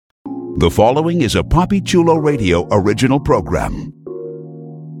The following is a Papi Chulo Radio original program.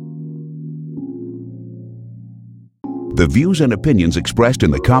 The views and opinions expressed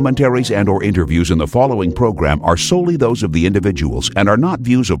in the commentaries and/or interviews in the following program are solely those of the individuals and are not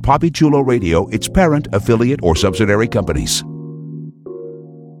views of Papi Chulo Radio, its parent, affiliate, or subsidiary companies.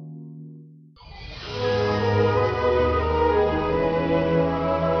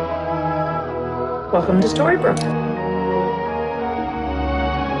 Welcome to Storybrooke.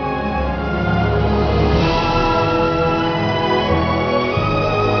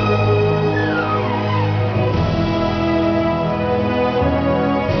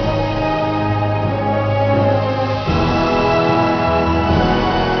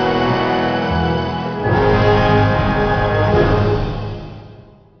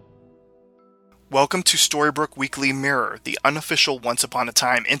 Welcome to Storybrooke Weekly Mirror, the unofficial Once Upon a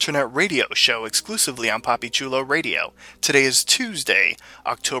Time internet radio show exclusively on Papi Chulo Radio. Today is Tuesday,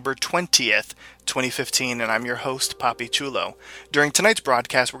 October 20th, 2015, and I'm your host, Papi Chulo. During tonight's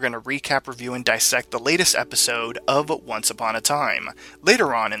broadcast, we're going to recap, review, and dissect the latest episode of Once Upon a Time.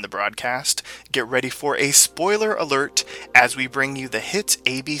 Later on in the broadcast, get ready for a spoiler alert as we bring you the hit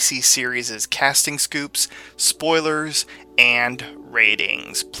ABC series' casting scoops, spoilers, and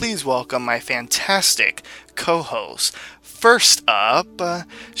ratings. Please welcome my fantastic co-host. First up,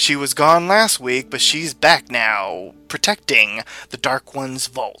 she was gone last week, but she's back now, protecting the Dark One's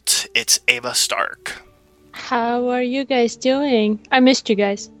vault. It's Ava Stark. How are you guys doing? I missed you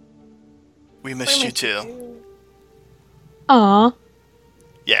guys. We missed you too. Aw.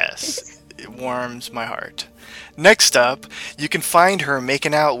 Yes, it warms my heart. Next up, you can find her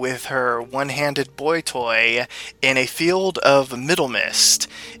making out with her one-handed boy toy in a field of middle mist.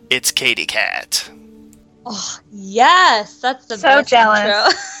 It's Katie Cat. Oh, yes! That's the so best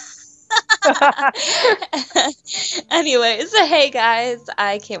jealous. intro. Anyways, hey guys,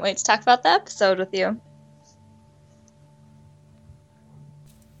 I can't wait to talk about the episode with you.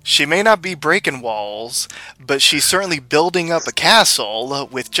 She may not be breaking walls, but she's certainly building up a castle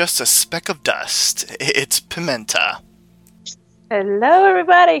with just a speck of dust. It's Pimenta. Hello,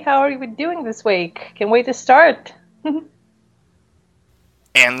 everybody. How are you doing this week? Can't wait to start.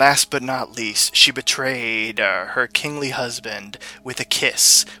 And last but not least, she betrayed her kingly husband with a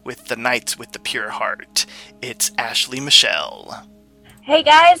kiss with the knight with the pure heart. It's Ashley Michelle. Hey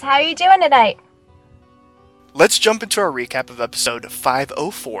guys, how are you doing tonight? Let's jump into our recap of episode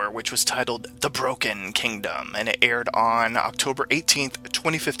 504, which was titled The Broken Kingdom, and it aired on October 18th,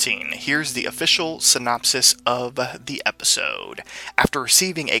 2015. Here's the official synopsis of the episode. After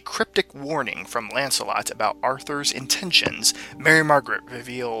receiving a cryptic warning from Lancelot about Arthur's intentions, Mary Margaret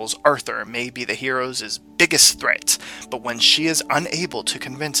reveals Arthur may be the hero's biggest threat, but when she is unable to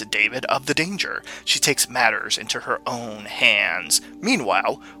convince David of the danger, she takes matters into her own hands.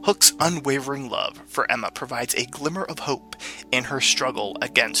 Meanwhile, Hook's unwavering love for Emma provides a glimmer of hope in her struggle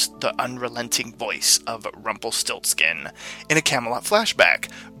against the unrelenting voice of Rumpelstiltskin. In a Camelot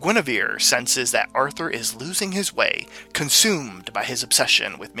flashback, Guinevere senses that Arthur is losing his way, consumed by his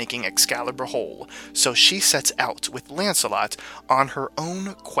obsession with making Excalibur whole, so she sets out with Lancelot on her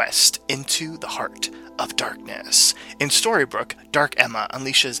own quest into the heart of darkness. In Storybrooke, Dark Emma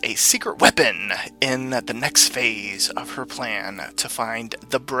unleashes a secret weapon in the next phase of her plan to find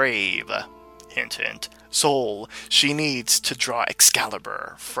the brave, hint hint, soul she needs to draw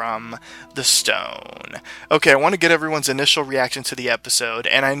Excalibur from the stone. Okay, I want to get everyone's initial reaction to the episode,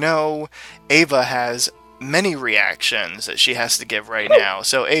 and I know Ava has many reactions that she has to give right now.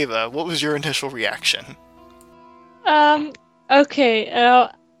 So Ava, what was your initial reaction? Okay,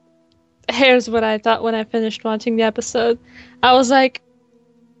 here's what I thought when I finished watching the episode. I was like,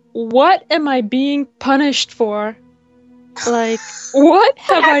 what am I being punished for? Like, what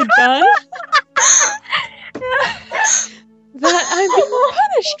have I done that I'm being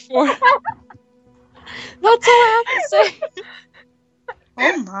punished for? That's all I have to say.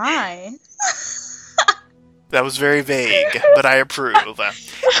 Oh my. That was very vague, but I approve.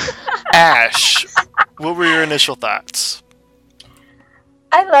 Ash, what were your initial thoughts?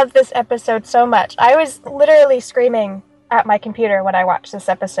 I love this episode so much. I was literally screaming at my computer when I watched this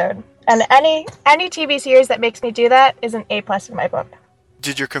episode. And any TV series that makes me do that is an A+ in my book.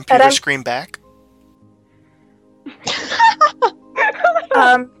 Did your computer scream back?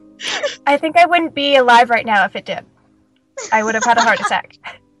 I think I wouldn't be alive right now if it did. I would have had a heart attack.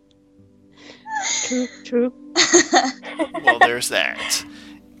 True. Well, there's that.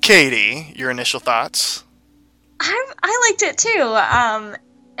 Katie, your initial thoughts? I liked it too.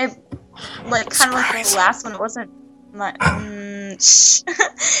 It kind of like the last one. It wasn't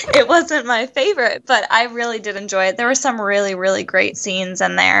it wasn't my favorite, but I really did enjoy it. There were some really, really great scenes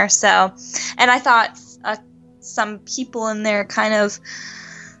in there. So, and I thought some people in there kind of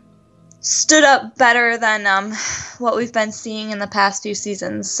stood up better than what we've been seeing in the past few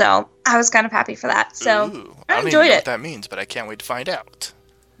seasons. So I was kind of happy for that. So Ooh, I don't enjoyed even know it. what that means, but I can't wait to find out.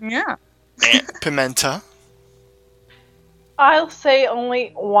 Yeah. And Pimenta. I'll say only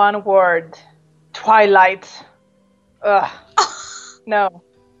one word. Twilight. Ugh. No.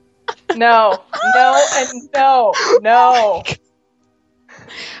 No. No and no. No.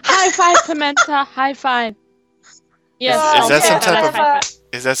 High five, Pimenta. High five. Yes. Is that some type of- high five.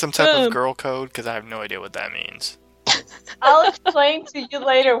 Is that some type of Boom. girl code? Because I have no idea what that means. I'll explain to you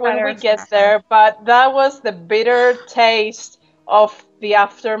later when we get there, but that was the bitter taste of the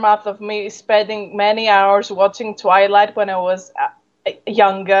aftermath of me spending many hours watching Twilight when I was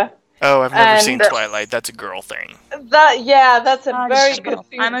younger. Oh, I've never And- seen Twilight. That's a girl thing. That's a very good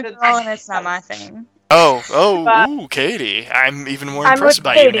thing. I'm a girl and it's not my thing. But- Ooh, Katie. I'm even more I'm impressed with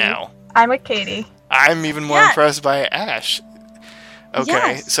by you Katie. now. I'm with Katie. I'm even more Yeah. impressed by Ash. Okay,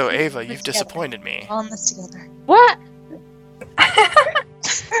 Yes. so Ava, you've Together. disappointed me. All in this together. What?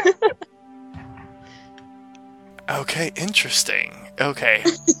 Okay, interesting. Okay.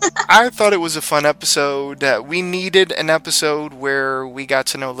 I thought it was a fun episode. We needed an episode where we got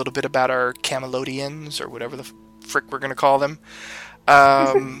to know a little bit about our Camelodians, or whatever the frick we're going to call them.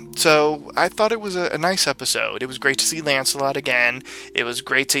 So I thought it was a nice episode. It was great to see Lancelot again. It was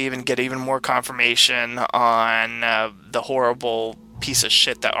great to even get even more confirmation on the horrible piece of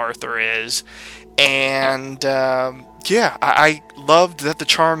shit that Arthur is. And I loved that the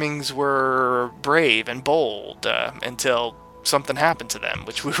Charmings were brave and bold until something happened to them,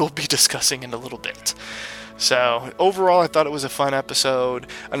 which we will be discussing in a little bit. So overall, I thought it was a fun episode.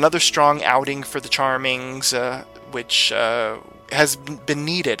 Another strong outing for the Charmings, which has been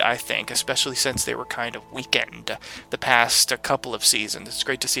needed, I think, especially since they were kind of weakened the past couple of seasons. It's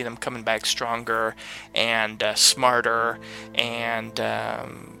great to see them coming back stronger and smarter, and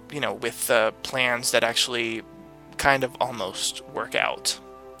with plans that actually kind of almost work out.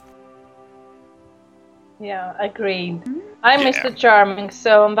 Yeah, agreed. I miss the Charming,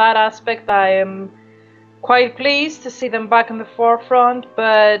 so on that aspect I am quite pleased to see them back in the forefront,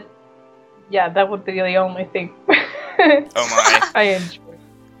 but yeah, that would be the only thing. Oh my. I enjoy.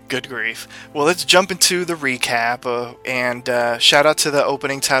 Good grief. Well, let's jump into the recap, and shout out to the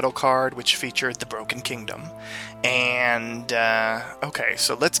opening title card, which featured the Broken Kingdom. And, okay,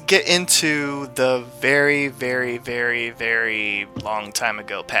 so let's get into the very, very, very, very long time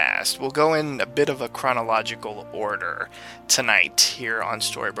ago past. We'll go in a bit of a chronological order tonight here on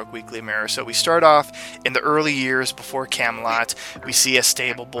Storybrooke Weekly Mirror. So we start off in the early years before Camelot. We see a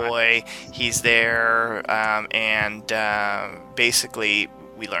stable boy. He's there, and basically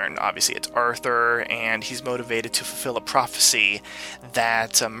we learn, obviously, it's Arthur, and he's motivated to fulfill a prophecy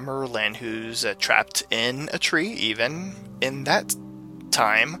that Merlin, who's trapped in a tree, even in that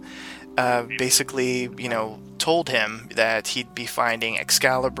time, basically, told him that he'd be finding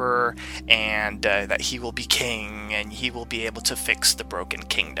Excalibur, and that he will be king, and he will be able to fix the Broken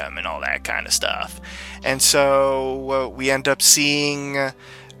Kingdom, and all that kind of stuff. And so we end up seeing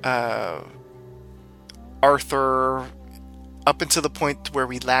Arthur up until the point where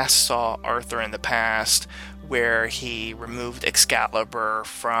we last saw Arthur in the past, where he removed Excalibur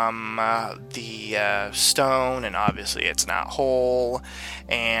from the stone, and obviously it's not whole,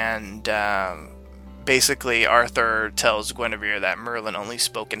 and basically Arthur tells Guinevere that Merlin only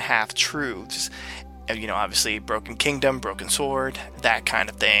spoken half-truths. Obviously Broken Kingdom, Broken Sword, that kind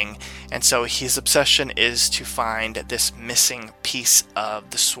of thing. And so his obsession is to find this missing piece of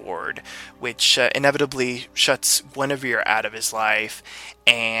the sword, which inevitably shuts Guinevere out of his life,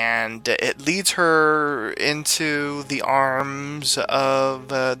 and it leads her into the arms of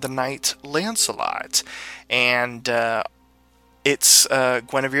the knight Lancelot. And it's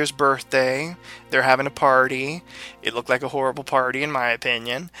Guinevere's birthday. They're having a party. It looked like a horrible party, in my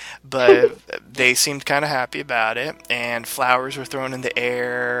opinion, but they seemed kind of happy about it, and flowers were thrown in the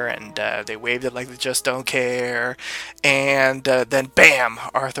air, and they waved it like they just don't care, and then bam,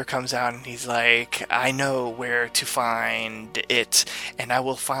 Arthur comes out, and he's like, I know where to find it, and I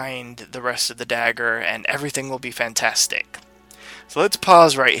will find the rest of the dagger, and everything will be fantastic. So let's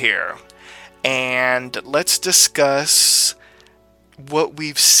pause right here, and let's discuss what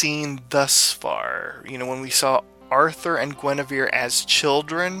we've seen thus far. When we saw Arthur and Guinevere as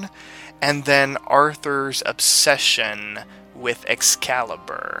children, and then Arthur's obsession with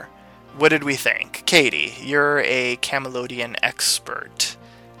Excalibur. What did we think? Katie, you're a Camelodian expert.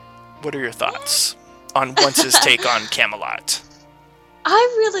 What are your thoughts on Once's take on Camelot?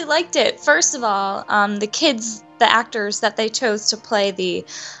 I really liked it. First of all, the actors that they chose to play the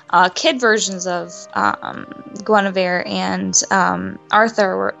kid versions of Guinevere and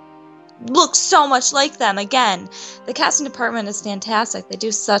Arthur look so much like them. Again, the casting department is fantastic. They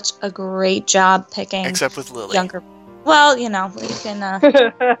do such a great job picking. Except with Lily. Younger. Well, you can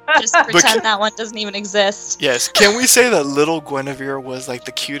just pretend that one doesn't even exist. Yes, can we say that little Guinevere was like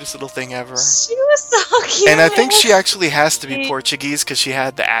the cutest little thing ever? She was so cute. And I think she actually has to be Portuguese because she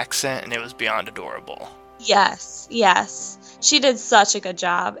had the accent and it was beyond adorable. Yes. She did such a good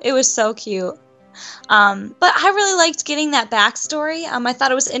job. It was so cute. But I really liked getting that backstory. I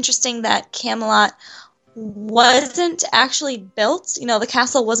thought it was interesting that Camelot wasn't actually built. The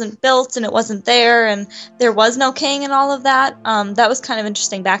castle wasn't built and it wasn't there and there was no king and all of that. That was kind of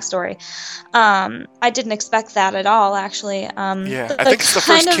interesting backstory. I didn't expect that at all, actually. Yeah, I think it's the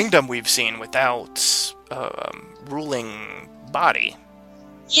first kingdom we've seen without ruling body.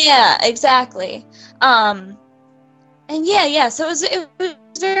 Yeah, exactly. So it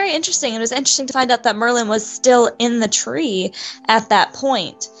was very interesting. It was interesting to find out that Merlin was still in the tree at that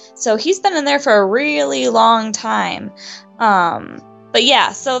point. So he's been in there for a really long time. But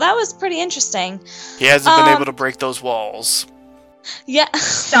yeah, so that was pretty interesting. He hasn't been able to break those walls. Yeah.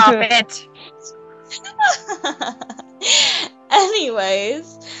 Stop it.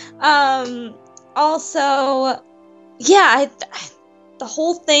 Anyways, also, yeah, the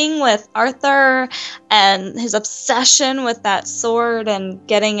whole thing with Arthur and his obsession with that sword and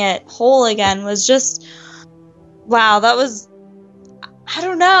getting it whole again was just, wow, that was, I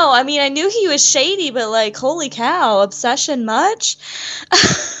don't know. I mean, I knew he was shady, but like, holy cow, obsession much?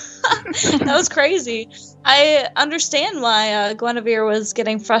 That was crazy. I understand why Guinevere was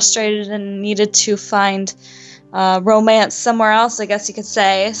getting frustrated and needed to find romance somewhere else, I guess you could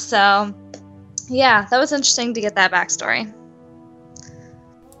say. So, yeah, that was interesting to get that backstory.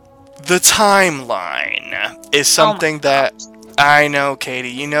 The timeline is something that I know, Katie.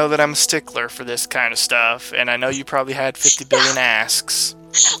 You know that I'm a stickler for this kind of stuff, and I know you probably had 50 billion asks.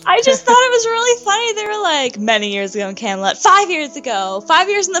 I just thought it was really funny. They were like, many years ago in Camelot, 5 years ago, 5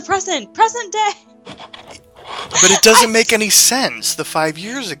 years in the present day. But it doesn't make any sense, the 5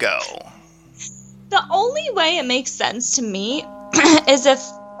 years ago. The only way it makes sense to me is if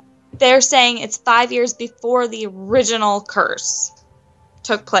they're saying it's 5 years before the original curse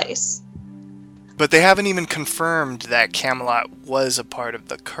took place. But they haven't even confirmed that Camelot was a part of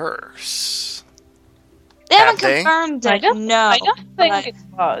the curse. They haven't confirmed it, no. I don't think it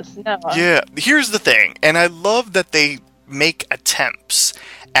was, no. Yeah, here's the thing, and I love that they make attempts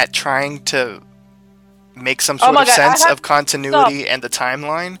at trying to make some sort of sense of continuity and the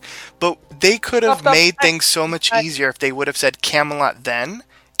timeline, but they could have made things so much easier if they would have said Camelot then,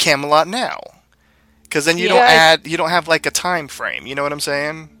 Camelot now. Because then you don't have like a time frame, you know what I'm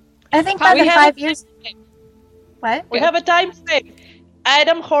saying? I think that the 5 years... What? We have a time frame.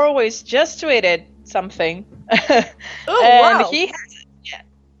 Adam Horowitz just tweeted something. Wow.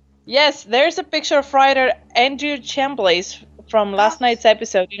 Yes, there's a picture of writer Andrew Chambliss from last night's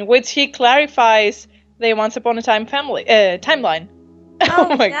episode in which he clarifies the Once Upon a Time timeline.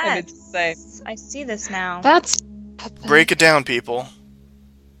 Oh my goodness. I see this now. That's break it down, people.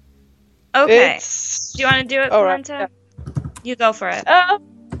 Okay. Do you want to do it, Valenta? Right. You go for it.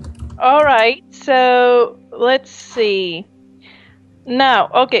 All right. So let's see. Now,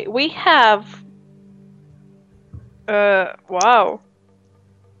 okay, we have. Wow.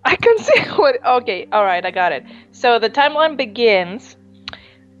 I can see what. Okay, all right, I got it. So the timeline begins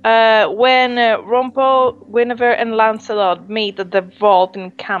when Rumpel, Guinevere, and Lancelot meet at the vault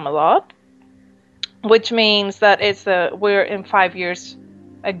in Camelot, which means that we're in 5 years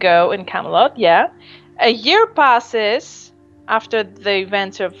ago in Camelot. Yeah, a year passes after the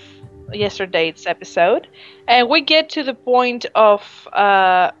events of yesterday's episode, and we get to the point of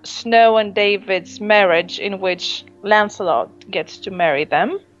Snow and David's marriage, in which Lancelot gets to marry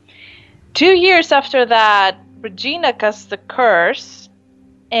them. 2 years after that, Regina casts the curse,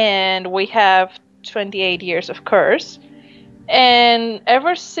 and we have 28 years of curse. And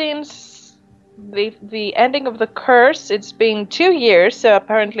ever since the ending of the curse, it's been 2 years, so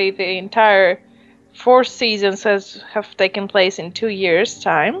apparently the entire 4 seasons have taken place in 2 years'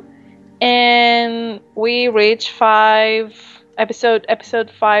 time. And we reach episode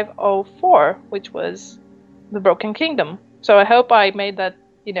 504, which was the Broken Kingdom. So I hope I made that,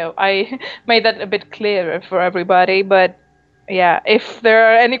 I made that a bit clearer for everybody. But yeah, if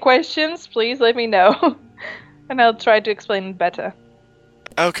there are any questions, please let me know, and I'll try to explain it better.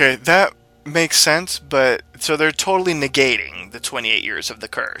 Okay, that makes sense, but so they're totally negating the 28 years of the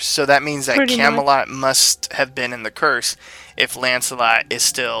curse. So that means that Pretty Camelot must have been in the curse if Lancelot is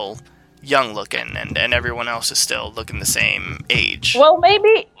still young looking and everyone else is still looking the same age. Well,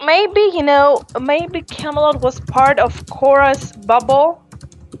 maybe maybe Camelot was part of Cora's bubble.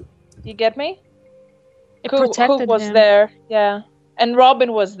 You get me? It Who protected was him. there? Yeah, and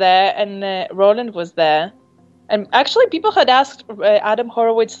Robin was there, and Roland was there. And actually, people had asked Adam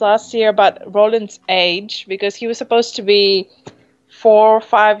Horowitz last year about Roland's age because he was supposed to be 4 or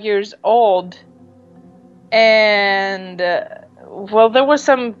 5 years old. And, well, there were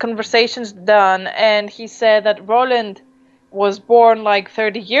some conversations done, and he said that Roland was born like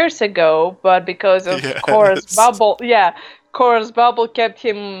 30 years ago, but because of Cora's bubble kept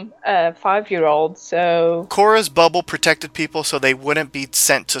him a 5-year-old, so... Cora's bubble protected people so they wouldn't be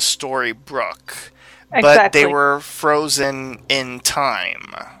sent to Storybrooke. But Exactly. they were frozen in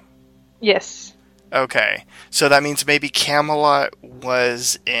time. Yes. Okay. So that means maybe Camelot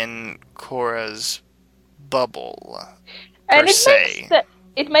was in Cora's bubble, And per se.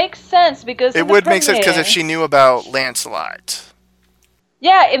 it makes sense because It would make sense because if she knew about Lancelot.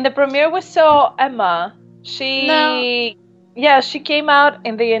 Yeah, in the premiere we saw Emma. She came out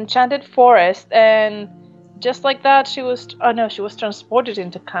in the Enchanted Forest, and just like that she was transported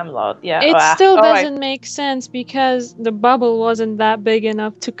into Camelot. Yeah. It still all right. doesn't make sense because the bubble wasn't that big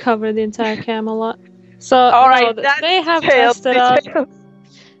enough to cover the entire Camelot. So All right, they have details, messed it up. details.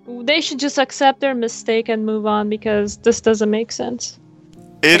 They should just accept their mistake and move on because this doesn't make sense.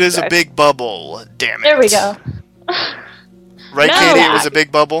 It is a Exactly. big bubble, damn it. There we go. Right, No. Katie? It was a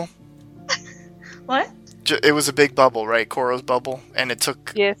big bubble? What? It was a big bubble, right? Cora's bubble? And it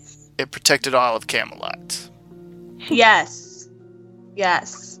Yes. protected all of Camelot. Yes.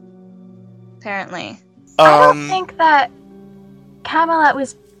 Yes. Apparently. I don't think that Camelot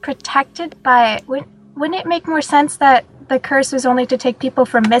was protected by... Wouldn't it make more sense that the curse was only to take people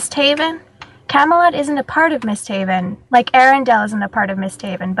from Misthaven? Camelot isn't a part of Misthaven. Like Arendelle isn't a part of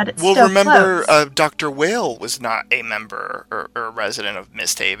Misthaven, but it's still remember, close. Dr. Whale was not a member or a resident of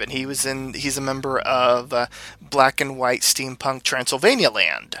Misthaven. He's a member of Black and White Steampunk Transylvania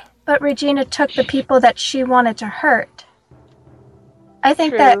Land. But Regina took the people that she wanted to hurt. I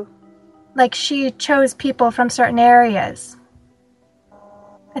think True. that, like, she chose people from certain areas.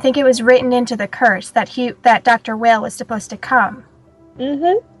 I think it was written into the curse that Dr. Whale was supposed to come.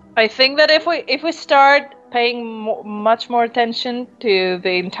 Mm-hmm. I think that if we start paying much more attention to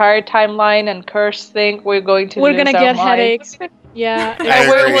the entire timeline and curse thing, we're going to We're lose gonna our get minds. headaches. Yeah, I And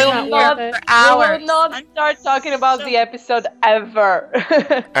agree. we will Not not, worth it. we will not start talking about the episode ever.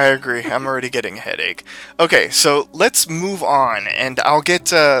 I agree. I'm already getting a headache. Okay, so let's move on, and I'll get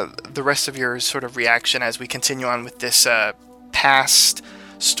the rest of your sort of reaction as we continue on with this past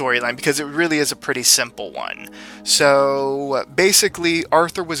storyline, because it really is a pretty simple one. So basically,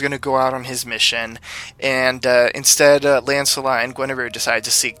 Arthur was going to go out on his mission, and instead Lancelot and Guinevere decide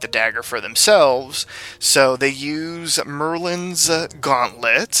to seek the dagger for themselves. So they use Merlin's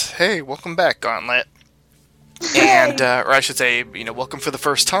gauntlet. Hey, welcome back, Gauntlet. And, or I should say, welcome for the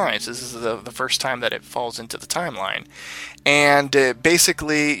first time. So this is the first time that it falls into the timeline. And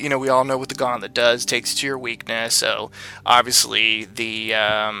basically, we all know what the gauntlet does. It takes you to your weakness. So obviously the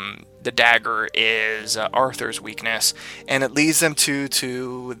dagger is Arthur's weakness, and it leads them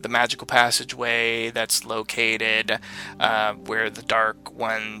to the magical passageway that's located where the Dark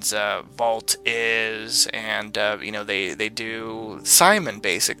One's vault is, and they do Simon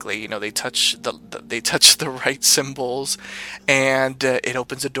basically. They touch the right symbols, and it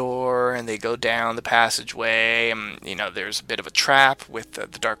opens a door, and they go down the passageway, and there's a bit of a trap with the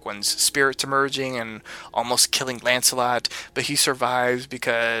Dark One's spirits emerging and almost killing Lancelot, but he survives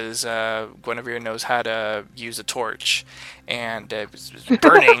because Guinevere knows how to use a torch, and was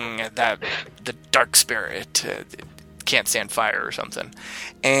burning the dark spirit. Can't stand fire or something.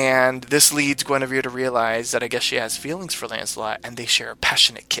 And this leads Guinevere to realize that I guess she has feelings for Lancelot, and they share a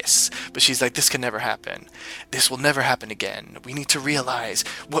passionate kiss. But she's like, this can never happen. This will never happen again. We need to realize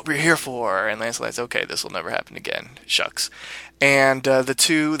what we're here for. And Lancelot's, okay, this will never happen again. Shucks. And the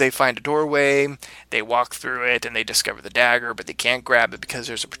two, they find a doorway, they walk through it, and they discover the dagger, but they can't grab it because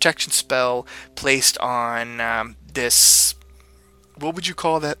there's a protection spell placed on this... What would you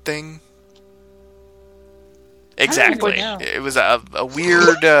call that thing? Exactly. It was a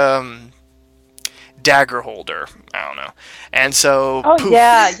weird dagger holder. I don't know. And so... Oh, poof,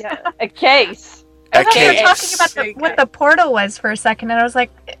 yeah. A case. a I thought you were case. talking about what the portal was for a second, and I was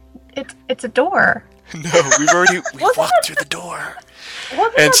like, it's a door. No, we walked through the door.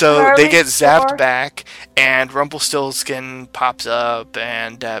 And so they get zapped Store? back, and Rumpelstiltskin pops up,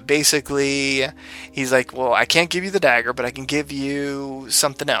 and basically he's like, well, I can't give you the dagger, but I can give you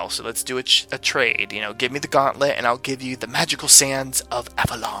something else. So let's do a trade. Give me the gauntlet, and I'll give you the magical sands of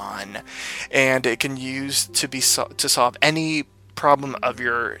Avalon. And it can use to solve any problem of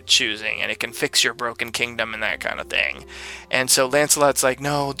your choosing, and it can fix your broken kingdom and that kind of thing. And so Lancelot's like,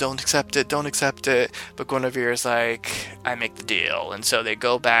 no, don't accept it, but Guinevere's like, I make the deal. And so they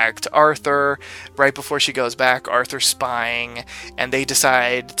go back to Arthur. Right before she goes back, Arthur's spying, and they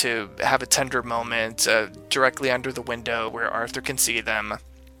decide to have a tender moment directly under the window where Arthur can see them,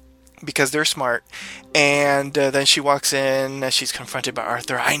 because they're smart. And then she walks in, she's confronted by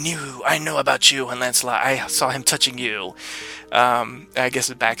Arthur. I know about you and Lancelot. I saw him touching you. I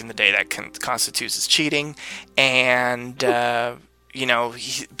guess back in the day that constitutes as cheating. And, but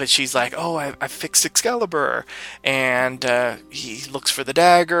she's like, oh, I fixed Excalibur. And he looks for the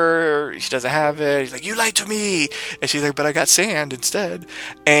dagger. She doesn't have it. He's like, you lied to me. And she's like, but I got sand instead.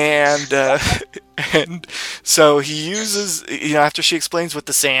 And and so he uses, after she explains what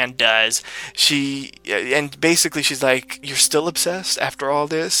the sand does, and basically she's like, you're still obsessed after all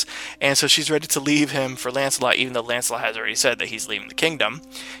this? And so she's ready to leave him for Lancelot, even though Lancelot has already said that he's leaving the kingdom,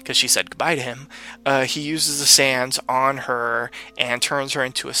 because she said goodbye to him. He uses the sands on her and turns her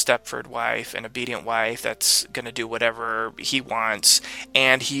into a Stepford wife, an obedient wife that's going to do whatever he wants.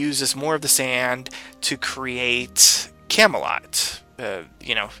 And he uses more of the sand to create Camelot,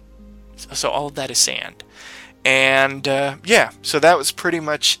 so all of that is sand. And so that was pretty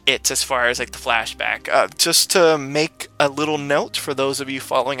much it as far as like the flashback. Just to make a little note for those of you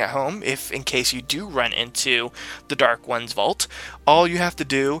following at home, if in case you do run into the Dark One's vault, all you have to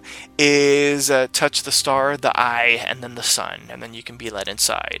do is touch the star, the eye, and then the sun, and then you can be let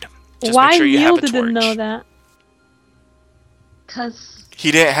inside. Just Why make sure you Neil have a didn't torch. know that? Because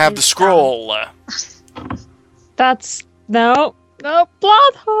He didn't have the scroll. That's no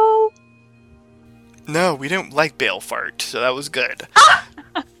plot hole. No, we didn't like Balefart, so that was good.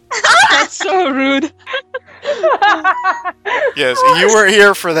 That's so rude. Yes, you weren't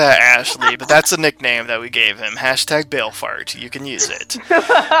here for that, Ashley, but that's a nickname that we gave him. Hashtag Balefart. You can use it.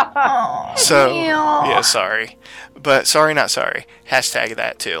 So, yeah, sorry. But sorry, not sorry. Hashtag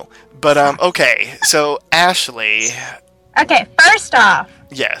that too. But, okay, so Ashley. Okay, first off,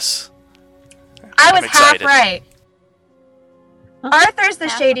 Yes. I was I'm excited. half right. Arthur's the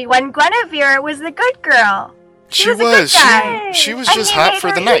shady one. Guinevere was the good girl. She was. A good guy. She was And just he hot made for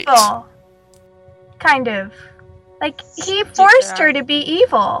her the night. evil. Kind of. Like, he forced her to be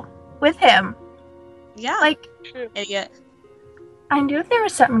evil with him. yeah, Like, idiot. I knew there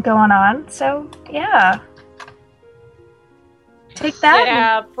was something going on, so, yeah. Take that.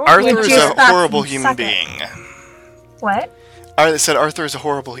 Yeah, Arthur With is your a thoughts horrible and human suck it. being. What? I said Arthur is a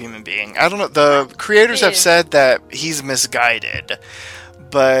horrible human being. I don't know. The creators have said that he's misguided,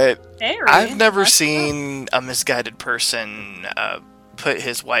 but Very. I've never That's seen a misguided person put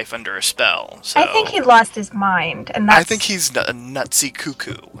his wife under a spell. So I think he lost his mind, and that's... I think he's a nutsy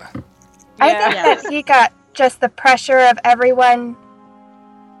cuckoo. I think that he got just the pressure of everyone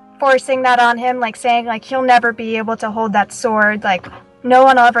forcing that on him, like saying, like, he'll never be able to hold that sword, like, no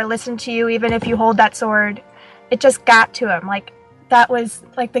one will ever listen to you even if you hold that sword. It just got to him, like, that was,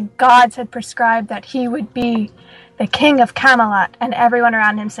 like, the gods had prescribed that he would be the king of Camelot, and everyone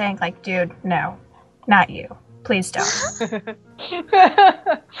around him saying, like, dude, no, not you. Please don't.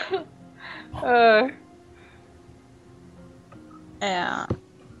 Yeah.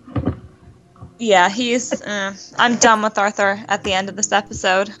 Yeah, he's. I'm done with Arthur at the end of this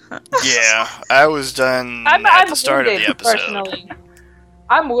episode. Yeah, I was done I'm at the start of the wounded, episode. personally.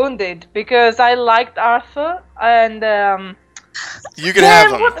 I'm wounded because I liked Arthur, and You can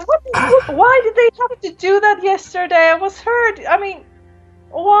have him. why did they have to do that yesterday? I was hurt. I mean,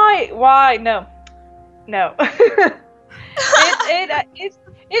 why? No.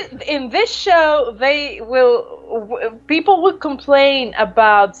 In this show, people will complain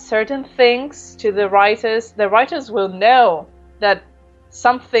about certain things to the writers. The writers will know that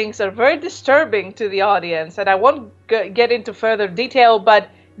some things are very disturbing to the audience, and I won't get into further detail, but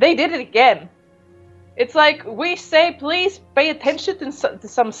they did it again. It's like, we say, please pay attention to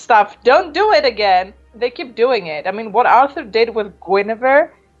some stuff. Don't do it again. They keep doing it. I mean, what Arthur did with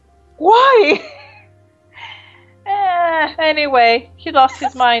Guinevere, why? Anyway, he lost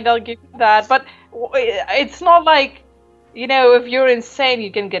his mind, I'll give you that. But it's not like, if you're insane,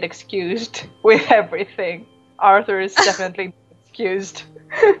 you can get excused with everything. Arthur is definitely excused.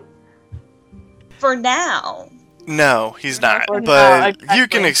 For now. No, he's not. For But now, you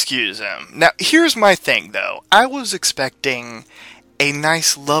can exactly. excuse him. Now, here's my thing, though. I was expecting a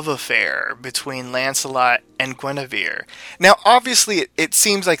nice love affair between Lancelot and Guinevere. Now, obviously, it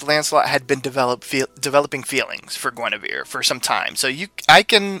seems like Lancelot had been developing feelings for Guinevere for some time. So I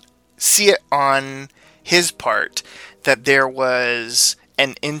can see it on his part that there was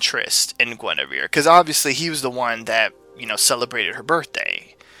an interest in Guinevere, because obviously he was the one that, celebrated her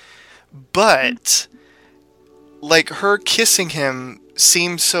birthday. But, like, her kissing him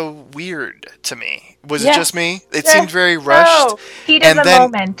seemed so weird to me. Was it just me? It seemed very rushed. No, heat of the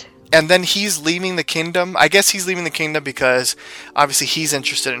moment. And then he's leaving the kingdom. I guess he's leaving the kingdom because obviously he's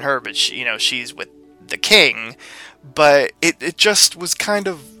interested in her, but she's with the king. But it just was kind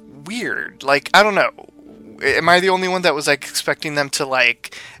of weird. Like, I don't know. Am I the only one that was like expecting them to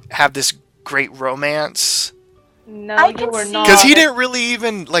like have this great romance? No, you were not. Because he didn't really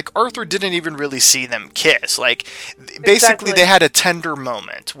even, like, Arthur didn't even really see them kiss. Like, basically they had a tender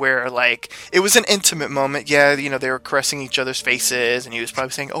moment where, like, it was an intimate moment. Yeah, they were caressing each other's faces, and he was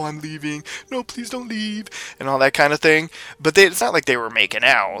probably saying, "Oh, I'm leaving. No, please don't leave," and all that kind of thing. But it's not like they were making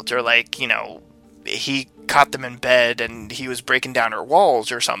out, or like, he caught them in bed and he was breaking down her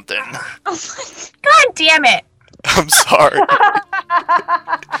walls or something. God damn it! I'm sorry.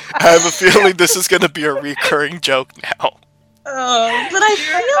 I have a feeling this is going to be a recurring joke now. Oh, but I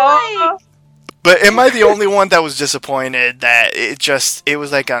feel like... But am I the only one that was disappointed that it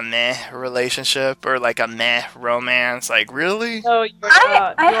was like a meh relationship or like a meh romance? Like, really? No, you're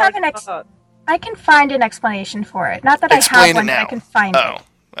not. I can find an explanation for it. Not that Explain I have one, it now. but I can find it.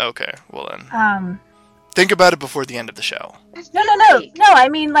 Oh, okay. Well then. Think about it before the end of the show. No. I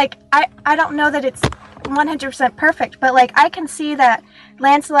mean, like, I don't know that it's 100% perfect, but, like, I can see that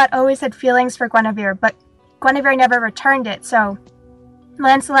Lancelot always had feelings for Guinevere, but Guinevere never returned it, so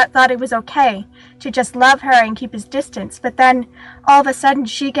Lancelot thought it was okay to just love her and keep his distance, but then all of a sudden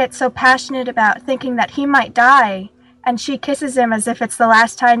she gets so passionate about thinking that he might die, and she kisses him as if it's the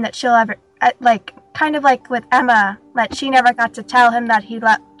last time that she'll ever, like, kind of like with Emma, that she never got to tell him that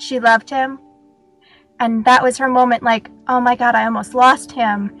she loved him. And that was her moment, like, oh my god, I almost lost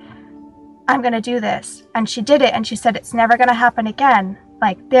him. I'm going to do this. And she did it, and she said, it's never going to happen again.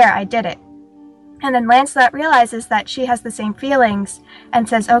 Like, there, I did it. And then Lancelot realizes that she has the same feelings and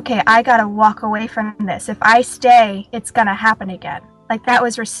says, okay, I got to walk away from this. If I stay, it's going to happen again. Like, that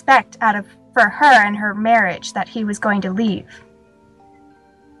was respect for her and her marriage that he was going to leave.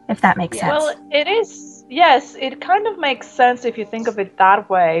 If that makes sense. Well, it is, yes, it kind of makes sense if you think of it that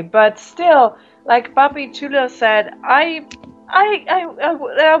way, but still, like Papi Chulo said, I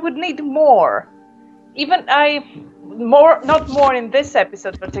would need more. Not more in this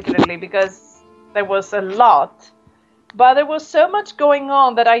episode particularly, because there was a lot. But there was so much going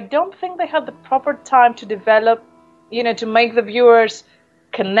on that I don't think they had the proper time to develop, to make the viewers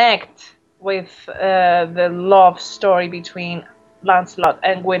connect with the love story between Lancelot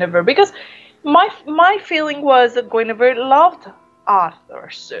and Guinevere. Because my feeling was that Guinevere loved Arthur.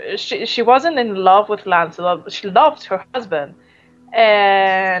 She wasn't in love with Lancelot. She loved her husband.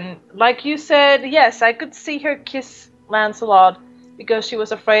 And like you said, yes, I could see her kiss Lancelot because she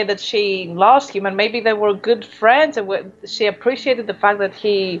was afraid that she lost him, and maybe they were good friends, and she appreciated the fact that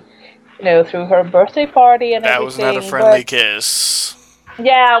he, threw her birthday party and everything. That was not a friendly kiss.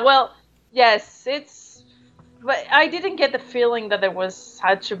 Yeah, well, yes, but I didn't get the feeling that there was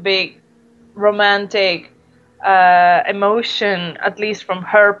such a big romantic emotion, at least from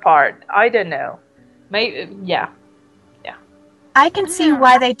her part. I don't know. Maybe, yeah. I can see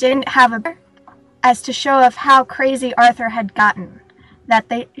why they didn't have as to show of how crazy Arthur had gotten. That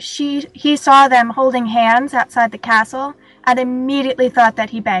he saw them holding hands outside the castle and immediately thought that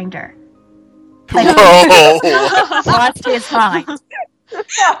he banged her. Like, lost his mind.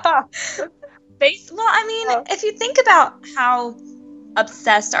 If you think about how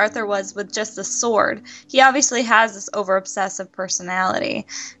obsessed Arthur was with just the sword, he obviously has this over-obsessive personality,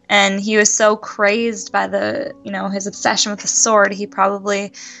 and he was so crazed by his obsession with the sword, he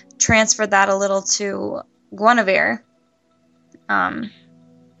probably transferred that a little to Guinevere.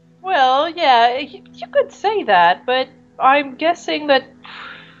 Well, yeah, you could say that, but I'm guessing that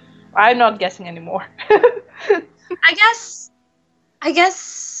I'm not guessing anymore. I guess I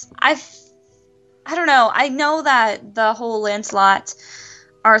don't know. I know that the whole Lancelot,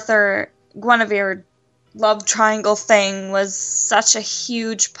 Arthur, Guinevere love triangle thing was such a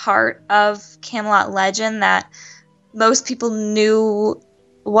huge part of Camelot legend that most people knew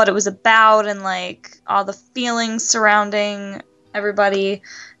what it was about and like all the feelings surrounding everybody.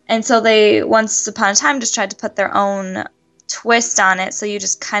 And so they once upon a time just tried to put their own twist on it. So you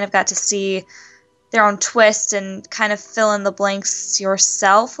just kind of got to see their own twist and kind of fill in the blanks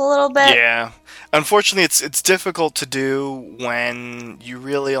yourself a little bit. Yeah. Unfortunately, it's difficult to do when you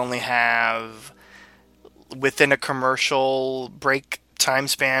really only have, within a commercial break time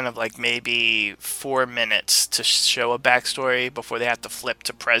span of like maybe 4 minutes to show a backstory before they have to flip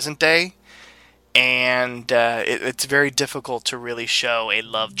to present day. And it's very difficult to really show a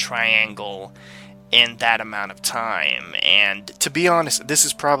love triangle in that amount of time. And to be honest, this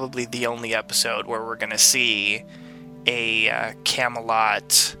is probably the only episode where we're going to see a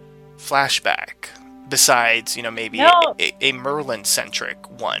Camelot flashback, besides, maybe a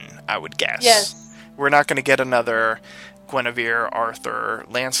Merlin-centric one, I would guess. Yes. We're not going to get another Guinevere, Arthur,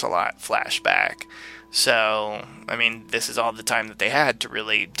 Lancelot flashback. So, I mean, this is all the time that they had to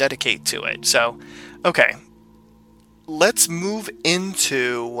really dedicate to it. So, okay. Let's move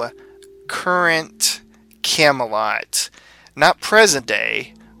into current Camelot. Not present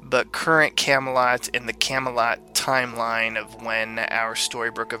day, but current Camelot in the Camelot timeline of when our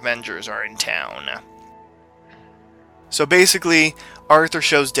Storybrooke Avengers are in town. So basically, Arthur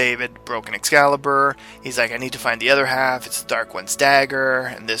shows David broken Excalibur. He's like, I need to find the other half. It's the Dark One's dagger,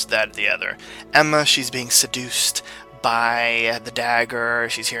 and this, that, and the other. Emma, she's being seduced by the dagger.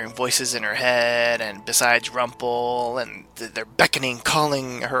 She's hearing voices in her head, and besides Rumpel, and they're beckoning,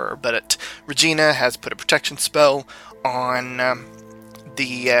 calling her. But Regina has put a protection spell on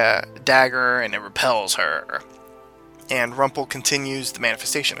the dagger, and it repels her. And Rumpel continues, the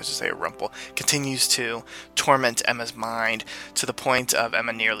manifestation, I should say, Rumpel, continues to torment Emma's mind to the point of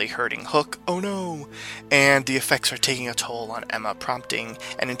Emma nearly hurting Hook. Oh no! And the effects are taking a toll on Emma, prompting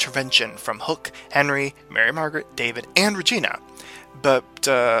an intervention from Hook, Henry, Mary Margaret, David, and Regina. But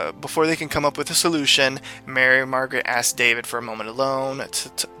before they can come up with a solution, Mary Margaret asks David for a moment alone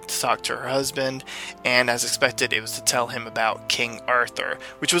to talk to her husband, and as expected, it was to tell him about King Arthur,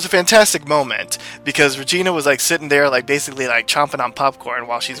 which was a fantastic moment, because Regina was like sitting there like basically like chomping on popcorn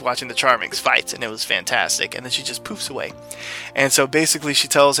while she's watching the Charmings fight, and it was fantastic, and then she just poofs away. And so basically she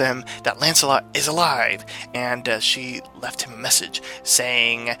tells him that Lancelot is alive, and she left him a message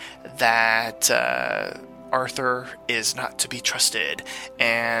saying that Arthur is not to be trusted,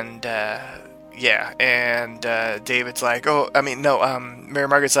 and David's like, Mary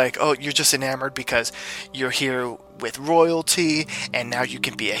Margaret's like, oh, you're just enamored because you're here with royalty, and now you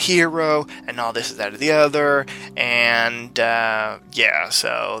can be a hero, and all this, that, or the other, and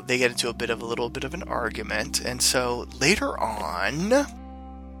so they get into a little bit of an argument, and so later on,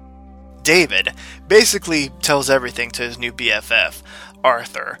 David basically tells everything to his new BFF,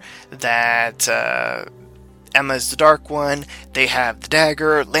 Arthur, that Emma's the Dark One, they have the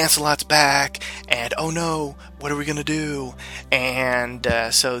dagger, Lancelot's back, and oh no, what are we gonna do? And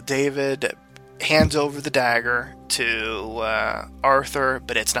so David hands over the dagger to Arthur,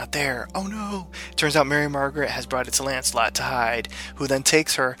 but it's not there. Oh no! Turns out Mary Margaret has brought it to Lancelot to hide, who then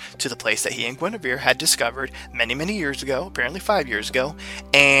takes her to the place that he and Guinevere had discovered many, many years ago, apparently 5 years ago,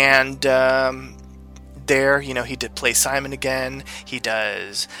 and there, he did play Simon again, he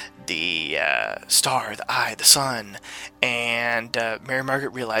does the star, the eye, the sun, and Mary Margaret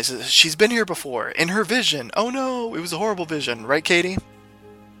realizes she's been here before, in her vision. Oh no, it was a horrible vision, right, Katie?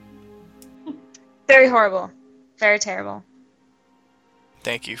 Very horrible. Very terrible.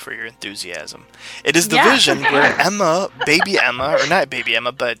 Thank you for your enthusiasm. It is the vision where Emma, baby Emma, or not baby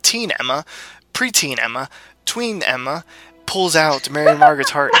Emma, but teen Emma, preteen Emma, tween Emma, pulls out Mary Margaret's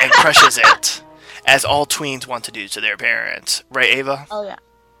heart and crushes it, as all tweens want to do to their parents. Right, Ava? Oh, yeah.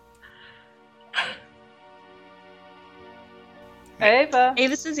 Ava.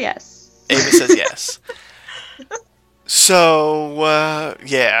 Ava says yes. Ava says yes. So,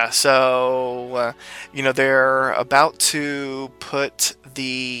 they're about to put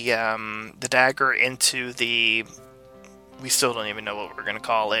the dagger into the... We still don't even know what we're gonna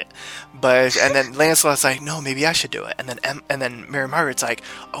call it, and then Lancelot's like, no, maybe I should do it, and then Mary Margaret's like,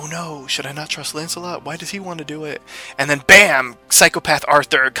 oh no, should I not trust Lancelot? Why does he want to do it? And then bam, psychopath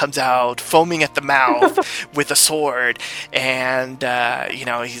Arthur comes out, foaming at the mouth with a sword, and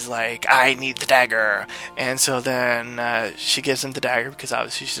he's like, I need the dagger, and so then she gives him the dagger because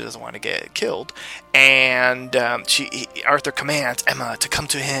obviously she doesn't want to get killed, and Arthur commands Emma to come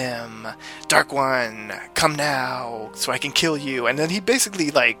to him. Dark One, come now, so I can kill you. And then he basically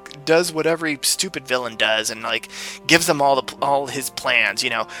does what every stupid villain does, and gives them all his plans.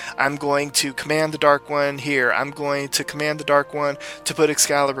 I'm going to command the Dark One here. I'm going to command the Dark One to put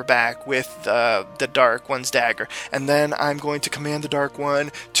Excalibur back with the Dark One's dagger, and then I'm going to command the Dark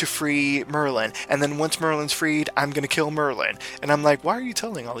One to free Merlin. And then once Merlin's freed, I'm going to kill Merlin. And I'm like, why are you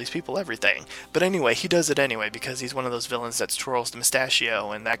telling all these people everything? But anyway. anyway. He does it anyway because he's one of those villains that twirls the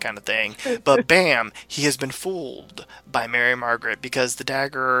mustachio and that kind of thing. But bam, he has been fooled by Mary Margaret because the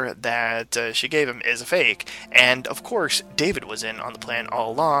dagger that she gave him is a fake. And of course, David was in on the plan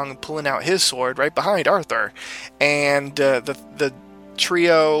all along, pulling out his sword right behind Arthur. And the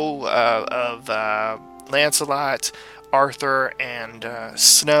trio of Lancelot, Arthur, and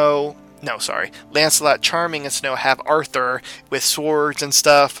Snow. No, sorry. Lancelot, Charming, and Snow have Arthur with swords and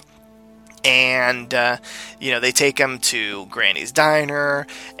stuff. And, they take him to Granny's Diner,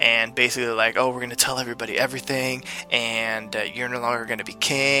 and basically like, oh, we're going to tell everybody everything, and you're no longer going to be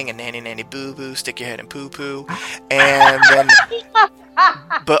king, and nanny, nanny, boo-boo, stick your head in poo-poo. And then...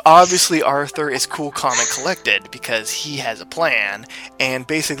 But obviously Arthur is cool, calm, and collected because he has a plan, and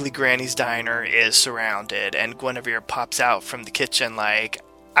basically Granny's Diner is surrounded, and Guinevere pops out from the kitchen like,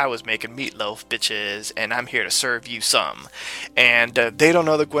 I was making meatloaf, bitches, and I'm here to serve you some. And they don't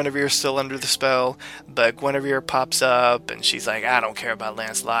know that Guinevere's still under the spell, but Guinevere pops up, and she's like, I don't care about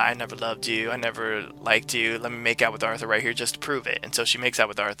Lancelot, I never loved you, I never liked you, let me make out with Arthur right here just to prove it. And so she makes out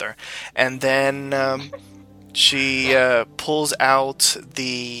with Arthur. And then she pulls out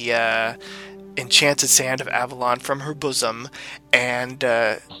the enchanted sand of Avalon from her bosom, and,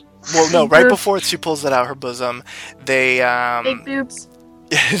 right before she pulls it out her bosom, they... Big boobs.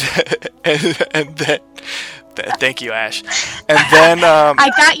 and then, thank you, Ash. And then I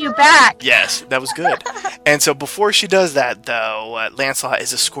got you back. Yes, that was good. And so before she does that, though, Lancelot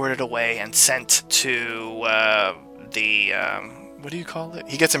is escorted away and sent to the what do you call it?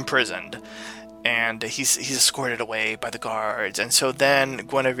 He gets imprisoned, and he's escorted away by the guards. And so then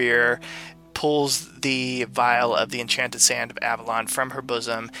Guinevere pulls the vial of the enchanted sand of Avalon from her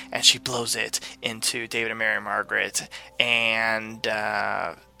bosom, and she blows it into David and Mary Margaret. And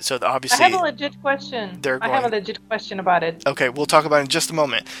so obviously... I have a legit question. I have a legit question about it. Okay, we'll talk about it in just a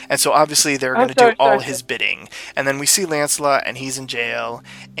moment. And so obviously they're going to do all his bidding. And then we see Lancelot, and he's in jail,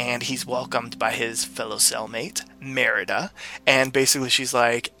 and he's welcomed by his fellow cellmate, Merida. And basically she's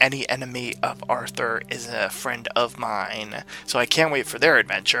like, any enemy of Arthur is a friend of mine. So I can't wait for their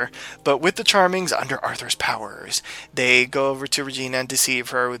adventure. But with the Charmings under Arthur's powers, they go over to Regina and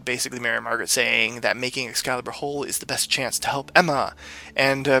deceive her with basically Mary Margaret saying that making Excalibur whole is the best chance to help Emma.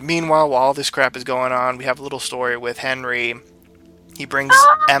 And meanwhile, while all this crap is going on, we have a little story with Henry. He brings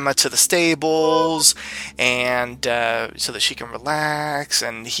Emma to the stables, and so that she can relax,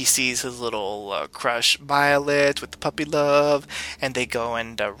 and he sees his little crush Violet with the puppy love, and they go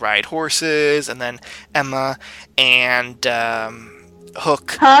and ride horses, and then Emma and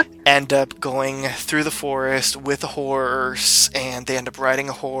Hook end up going through the forest with a horse, and they end up riding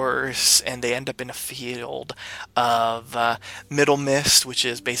a horse, and they end up in a field of middle mist, which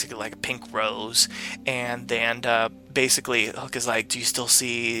is basically like a pink rose, and they end up basically, Hook is like, do you still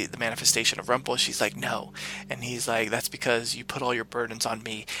see the manifestation of Rumpel? She's like, no. And he's like, that's because you put all your burdens on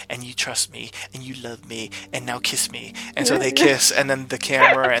me, and you trust me, and you love me, and now kiss me. And so they kiss, and then the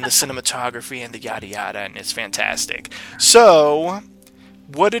camera and the cinematography and the yada yada, and it's fantastic. So...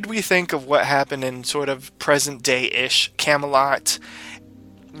 what did we think of what happened in sort of present-day-ish Camelot?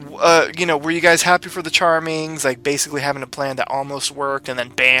 Were you guys happy for the Charmings, like basically having a plan that almost worked, and then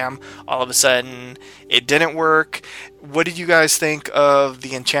bam, all of a sudden it didn't work? What did you guys think of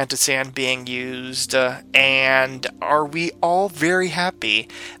the enchanted sand being used? And are we all very happy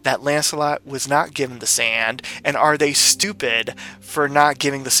that Lancelot was not given the sand? And are they stupid for not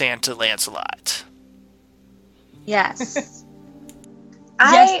giving the sand to Lancelot? Yes.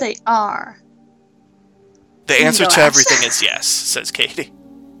 Yes, they are. The answer to everything is yes, says Katie.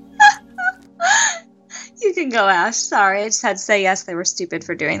 You can go, Ash. Sorry, I just had to say yes, they were stupid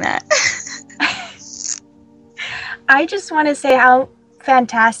for doing that. I just want to say how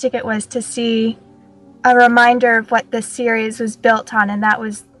fantastic it was to see a reminder of what this series was built on, and that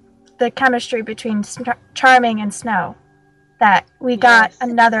was the chemistry between Charming and Snow. That we got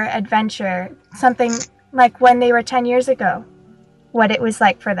another adventure, something like when they were 10 years ago. What it was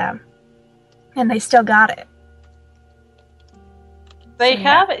like for them, and they still got it. They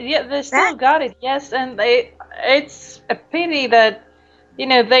have it, they still got it, yes, and it's a pity that,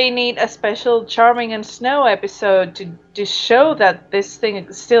 they need a special Charming and Snow episode to show that this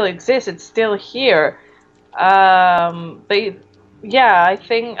thing still exists, it's still here. I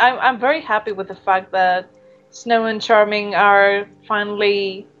think I'm very happy with the fact that Snow and Charming are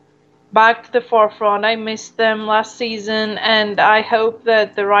finally back to the forefront. I missed them last season, and I hope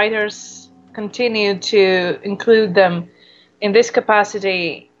that the writers continue to include them in this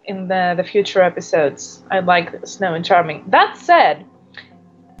capacity in the future episodes. I like Snow and Charming. That said,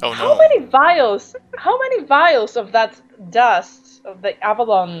 how many vials of that dust of the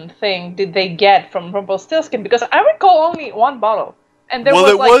Avalon thing did they get from Rumpelstiltskin? Because I recall only one bottle, and there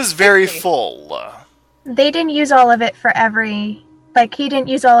was like was very 50. full. They didn't use all of it for every... Like, he didn't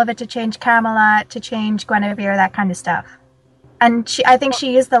use all of it to change Camelot, to change Guinevere, that kind of stuff. And I think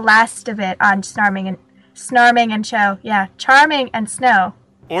she used the last of it on Snarming and Cho. Yeah, Charming and Snow.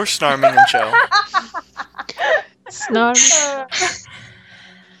 Or Snarming and Cho. Snarming.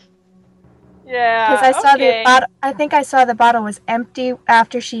 Yeah, Because I saw okay. the bottle. I think I saw the bottle was empty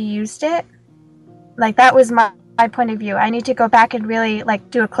after she used it. Like, that was my point of view. I need to go back and really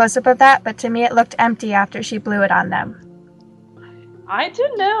like do a close up of that. But to me, it looked empty after she blew it on them. I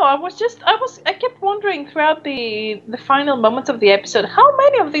don't know. I kept wondering throughout the final moments of the episode, how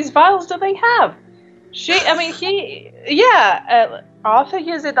many of these vials do they have? Arthur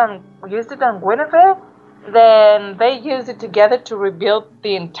used it on Guinevere. Then they used it together to rebuild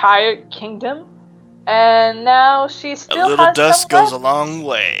the entire kingdom, and now she still A little has dust some goes a left. long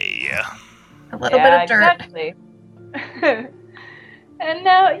way. A little bit of dirt. Exactly. And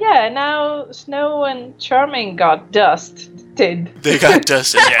now Snow and Charming got dusted. They got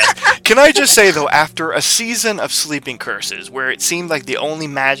dusted, yeah. Can I just say, though, after a season of sleeping curses, where it seemed like the only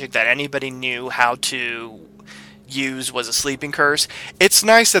magic that anybody knew how to use was a sleeping curse, it's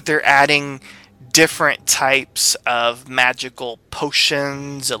nice that they're adding different types of magical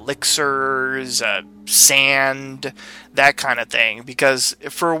potions, elixirs, sand, that kind of thing. Because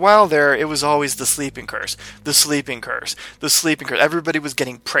for a while there, it was always the sleeping curse, the sleeping curse, the sleeping curse. Everybody was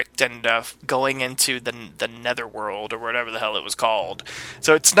getting pricked and going into the netherworld, or whatever the hell it was called.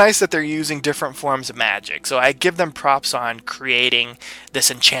 So it's nice that they're using different forms of magic. So I give them props on creating this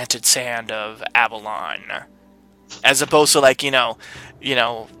enchanted sand of Avalon. As opposed to, like, you know,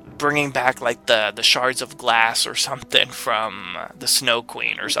 bringing back, like, the shards of glass or something from the Snow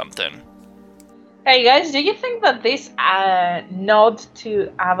Queen or something. Hey guys, do you think that this nod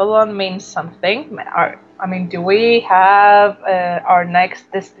to Avalon means something? Do we have our next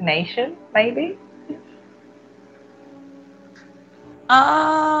destination, maybe?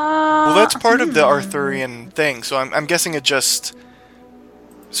 Well, that's part of the Arthurian thing, so I'm guessing it just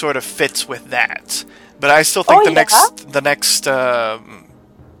sort of fits with that. But I still think the next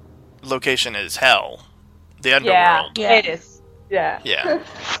location is Hell, the underworld. Yeah, it is. Yeah. Yeah.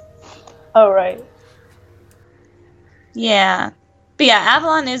 All right. Yeah. But yeah,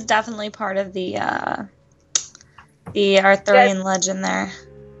 Avalon is definitely part of the Arthurian legend there.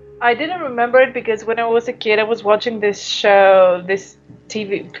 I didn't remember it because when I was a kid, I was watching this show, this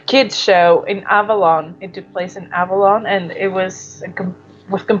TV kids show in Avalon. It took place in Avalon, and it was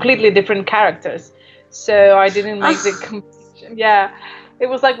with completely different characters. So I didn't make the connection. Yeah, it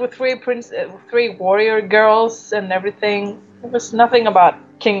was like with three warrior girls and everything. It was nothing about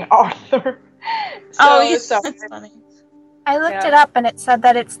King Arthur. Yes, that's funny. I looked it up and it said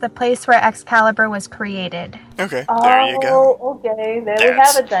that it's the place where Excalibur was created. Okay, there you go. Okay, there we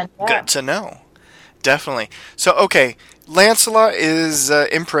have it then. Yeah. Good to know. Definitely. So, okay, Lancelot is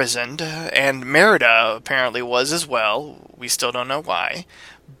imprisoned, and Merida apparently was as well. We still don't know why.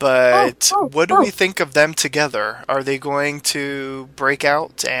 But what do we think of them together? Are they going to break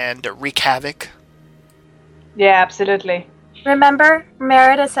out and wreak havoc? Yeah, absolutely. Remember,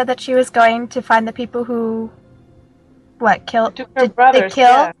 Merida said that she was going to find the people who, killed? Took her brothers.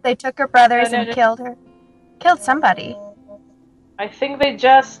 They took her brothers and killed her. Killed somebody. I think they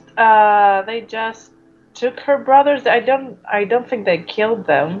just took her brothers. I don't think they killed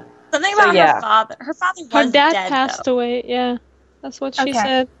them. Something about her father. Her father was Her dad dead, passed though. away. Yeah, that's what she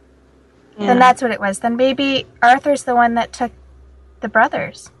said. Then that's what it was. Then maybe Arthur's the one that took the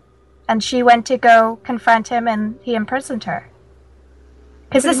brothers, and she went to go confront him, and he imprisoned her.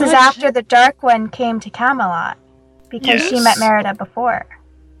 Because this is after the Dark One came to Camelot, because she met Merida before,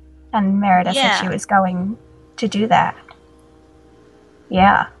 and Merida said she was going to do that.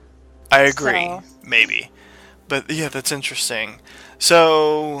 Yeah. I agree, maybe. But yeah, that's interesting.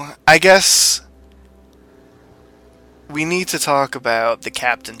 So, I guess we need to talk about the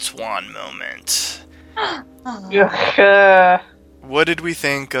Captain Swan moment. What did we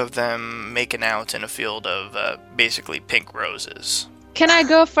think of them making out in a field of basically pink roses? Can I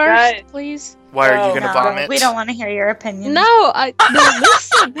go first, please? Why are you going to vomit? We don't want to hear your opinion. No,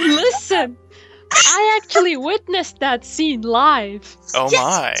 listen. I actually witnessed that scene live. Oh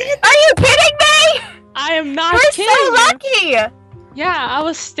my. Are you kidding me? I am not kidding. We're so lucky! Yeah, I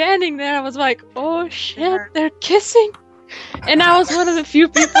was standing there. I was like, oh shit, they're kissing. And I was one of the few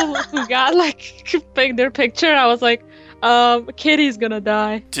people who got their picture. I was like, Kitty's gonna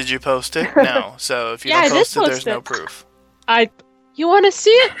die. Did you post it? No. So if you don't post it, there's no proof. You want to see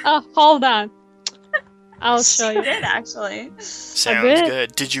it? Hold on. I'll show She you. did, actually. Sounds did.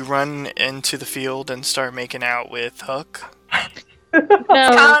 good. Did you run into the field and start making out with Hook? No,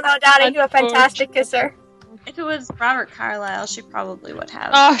 Colin O'Donoghue, a fantastic kisser. If it was Robert Carlyle, she probably would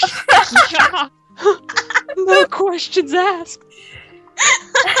have. Oh, yeah. No questions asked.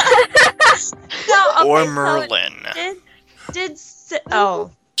 No, okay, Or so Merlin.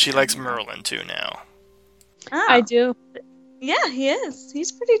 Oh. She likes Merlin too now. Oh. I do. Yeah, he is.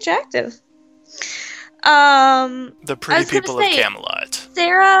 He's pretty attractive. The I pretty was gonna people of say- Camelot.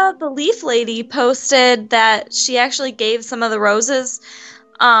 Sarah, the Leaf Lady, posted that she actually gave some of the roses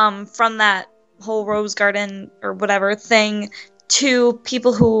from that whole rose garden or whatever thing to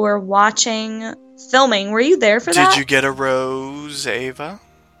people who were watching filming. Were you there for that? Did you get a rose, Ava?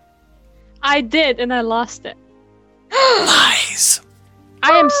 I did, and I lost it. Lies.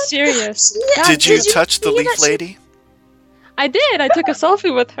 I am serious. Yeah, Did you touch the see leaf that she- lady? I did. I took a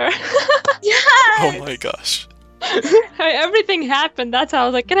selfie with her. Yes! Oh my gosh. Everything happened. That's how I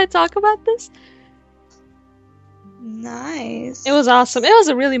was like, can I talk about this? Nice. It was awesome. It was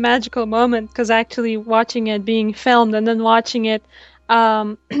a really magical moment because actually watching it being filmed and then watching it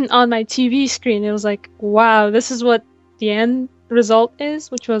on my TV screen, it was like, wow, this is what the end result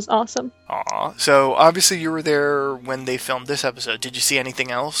is, which was awesome. Aw. So obviously you were there when they filmed this episode. Did you see anything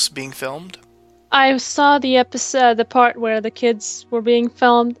else being filmed? I saw the episode, the part where the kids were being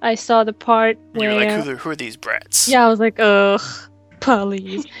filmed. I saw the part You where... were like, who are these brats? Yeah, I was like, ugh,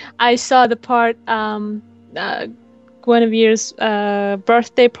 please. I saw the part, Guinevere's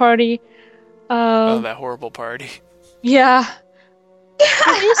birthday party. Oh, that horrible party. Yeah.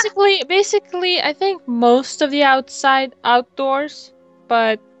 Basically, I think most of the outdoors,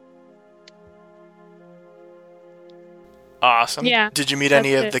 but Awesome. Yeah, Did you meet any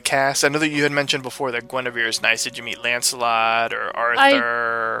that's of it. the cast? I know that you had mentioned before that Guinevere is nice. Did you meet Lancelot or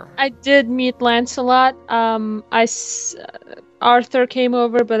Arthur? I did meet Lancelot. Arthur came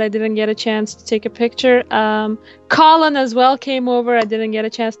over, but I didn't get a chance to take a picture. Colin as well came over. I didn't get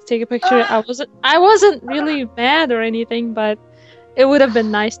a chance to take a picture. I wasn't really mad or anything, but it would have been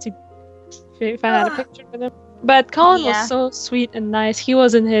nice to if I had a picture with him. But Colin Yeah. was so sweet and nice. He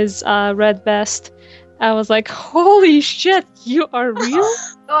was in his red vest. I was like, holy shit, you are real?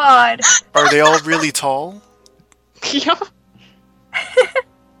 God. Are they all really tall? Yeah.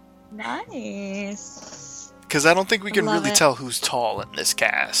 Nice. Because I don't think we can Love really it. tell who's tall in this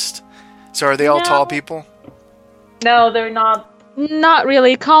cast. So are they all No. tall people? No, they're not. Not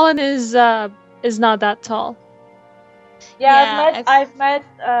really. Colin is not that tall. Yeah, Yeah, I've met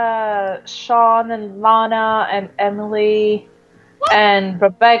Sean and Lana and Emily and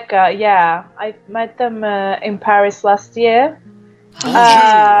Rebecca. Yeah, I met them in Paris last year.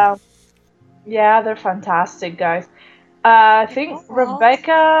 Bonjour. Yeah, they're fantastic guys. I think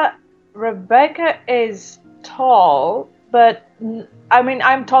Rebecca is tall, but I mean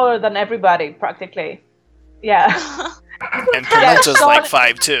I'm taller than everybody practically. Yeah. And Pimenta's Sean- like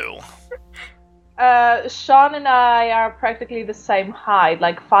 5'2". Sean and I are practically the same height,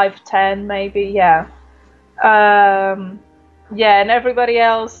 like 5'10" maybe. Yeah. Yeah, and everybody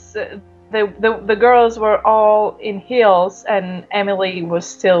else, the girls were all in heels, and Emily was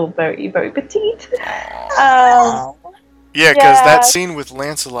still very, very petite. Yeah, because Yeah. that scene with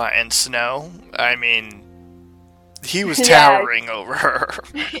Lancelot and Snow, I mean, he was Yeah. towering over her.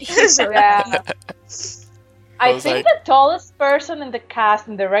 Yeah. I was think like- the tallest person in the cast,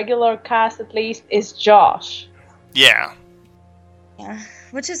 in the regular cast at least, is Josh. Yeah. Yeah.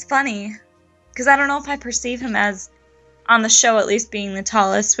 Which is funny. Because I don't know if I perceive him as, on the show at least, being the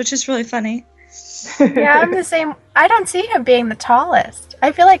tallest, which is really funny. Yeah, I'm the same. I don't see him being the tallest.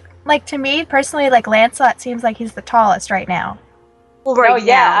 I feel like to me personally, like Lancelot seems like he's the tallest right now. Well, Oh right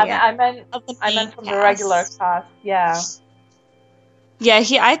yeah, now, I meant Of the I main meant from the cast. regular cast. Yeah. Yeah,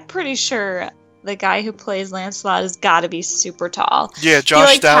 I'm pretty sure the guy who plays Lancelot has got to be super tall. Yeah, Josh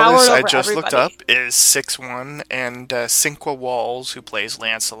like, towered Dallas, I over just looked everybody. up, is 6'1", and Cinqua Walls, who plays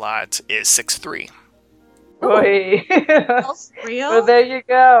Lancelot, is 6'3". Oy. Oh, for real? Well, there you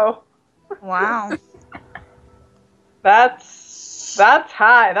go. Wow. That's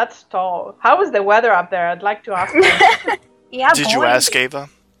high. That's tall. How is the weather up there? I'd like to ask you. Yeah. Did you boy. ask Ava?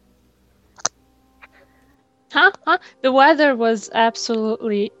 Huh? The weather was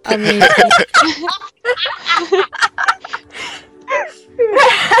absolutely amazing.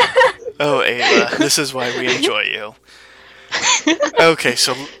 Oh, Ava, this is why we enjoy you. Okay,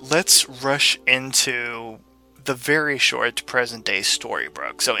 so let's rush into the very short present-day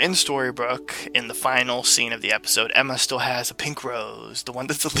Storybrooke. So in Storybrooke, in the final scene of the episode, Emma still has a pink rose, the one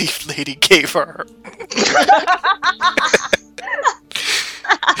that the Leaf Lady gave her.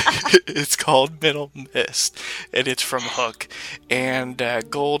 It's called Middle Mist, and it's from Hook. And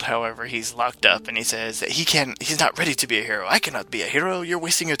Gold, however, he's locked up, and he says that he's not ready to be a hero. I cannot be a hero. You're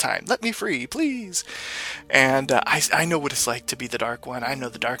wasting your time. Let me free, please. And I know what it's like to be the Dark One. I know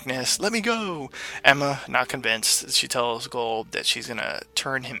the darkness. Let me go. Emma, not convinced. She tells Gold that she's gonna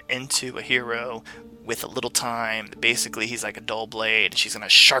turn him into a hero with a little time. Basically, he's like a dull blade, and she's gonna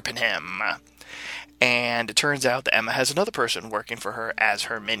sharpen him. And it turns out that Emma has another person working for her as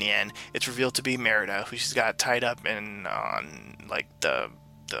her minion. It's revealed to be Merida, who she's got tied up on like the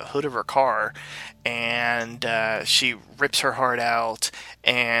hood of her car, and she rips her heart out,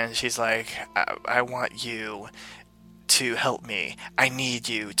 and she's like, I want you to help me. I need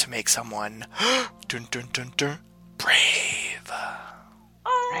you to make someone dun, dun, dun, dun, brave.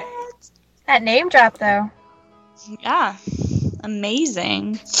 That name drop, though. Yeah.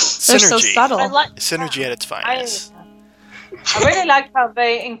 Amazing. Synergy. They're so subtle. Synergy at its finest. I really like how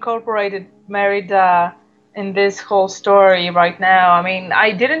they incorporated Merida in this whole story right now. I mean,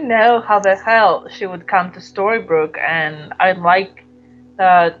 I didn't know how the hell she would come to Storybrooke, and I like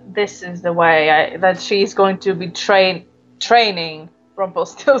that this is the way that she's going to be training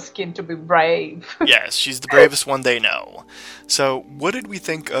Rumpelstiltskin to be brave. Yes, she's the bravest one they know. So, what did we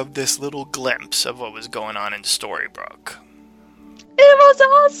think of this little glimpse of what was going on in Storybrooke? It was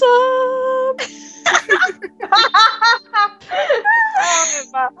awesome!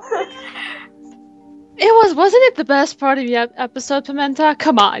 Wasn't it the best part of the episode, Pimenta?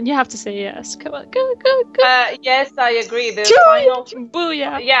 Come on, you have to say yes. Come on, go. Yes, I agree. The final... final...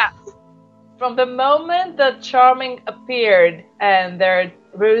 Booyah! Yeah. From the moment that Charming appeared and their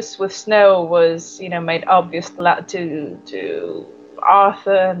ruse with Snow was, made obvious to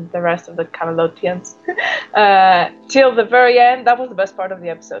Arthur and the rest of the Camelotians, till the very end, that was the best part of the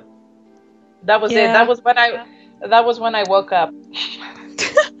episode. That was it. That was when I woke up.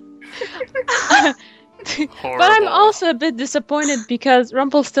 But I'm also a bit disappointed because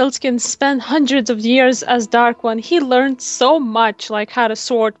Rumpelstiltskin spent hundreds of years as Dark One. He learned so much, like how to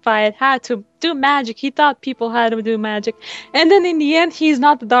sword fight, how to do magic. He taught people how to do magic. And then in the end, he's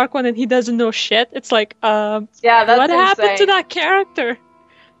not the Dark One and he doesn't know shit. It's like, that's what insane. happened to that character?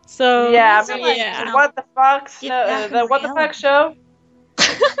 So, what the fuck? What the fuck show?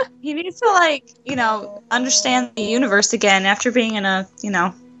 He needs to, understand the universe again after being in a,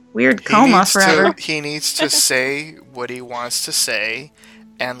 weird coma forever. He needs to say what he wants to say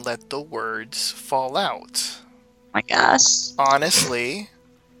and let the words fall out. Oh my gosh. Honestly,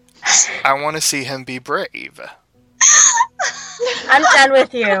 I want to see him be brave. I'm done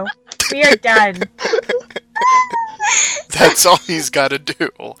with you. We are done. That's all he's got to do.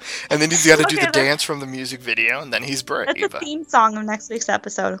 And then he's got to do the dance from the music video, and then he's brave. That's the theme song of next week's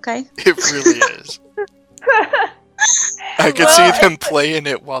episode, okay? It really is. I could see them playing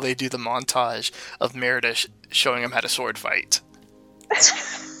it while they do the montage of Merida showing him how to sword fight. Hey,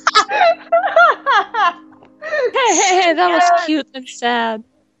 that was cute and sad.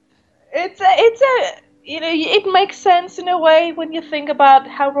 It makes sense in a way when you think about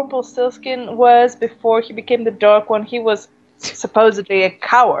how Rumpelstiltskin was before he became the Dark One. He was supposedly a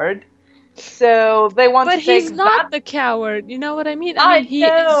coward. So they want to take But he's not the coward, you know what I mean? I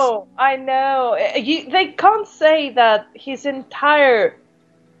know. They can't say that his entire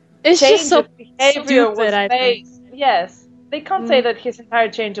change of behavior was based. Yes, they can't say that his entire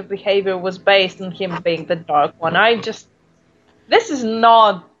change of behavior was based on him being the Dark One. This is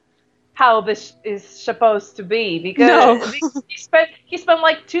not how this is supposed to be, because he spent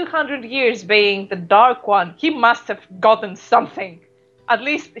like 200 years being the Dark One. He must have gotten something. At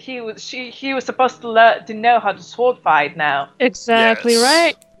least he was supposed to know how to sword fight now. Exactly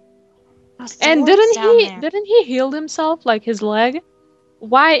right. And didn't he heal himself, like his leg?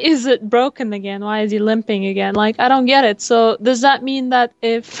 Why is it broken again? Why is he limping again? Like, I don't get it. So does that mean that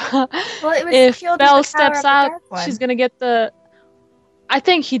if Belle steps out, she's gonna get the? I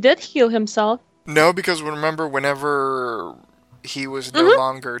think he did heal himself. No, because remember, whenever he was no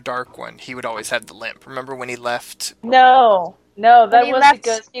longer Dark One, he would always have the limp. Remember when he left? No, that was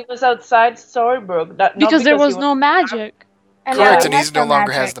because he was outside Storybrooke. Because there was no magic. Correct, and he no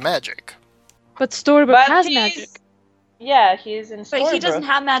longer has the magic. But Storybrooke has magic. Yeah, he is in Storybrooke. But he doesn't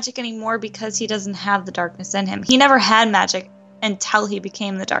have magic anymore because he doesn't have the darkness in him. He never had magic until he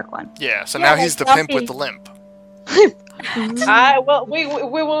became the Dark One. Yeah, so now he's the pimp with the limp.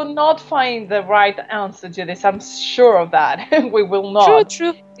 We will not find the right answer to this. I'm sure of that. We will not.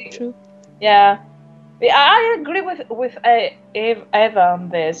 True. Yeah, I agree with Eva on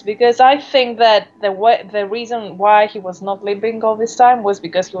this, because I think that the reason why he was not limping all this time was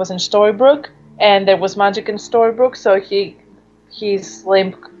because he was in Storybrooke and there was magic in Storybrooke, so he his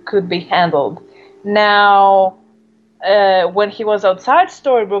limp could be handled. Now, when he was outside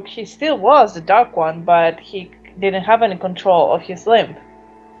Storybrooke, he still was the Dark One, but he didn't have any control of his limp.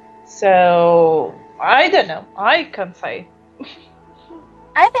 So, I don't know. I can't say.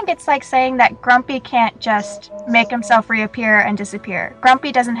 I think it's like saying that Grumpy can't just make himself reappear and disappear.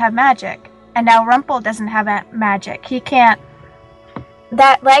 Grumpy doesn't have magic, and now Rumple doesn't have magic. He can't.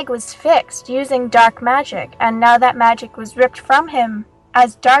 That leg was fixed using dark magic, and now that magic was ripped from him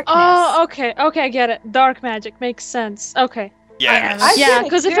as darkness. Oh, okay, I get it. Dark magic makes sense. Okay. Yes. Yeah,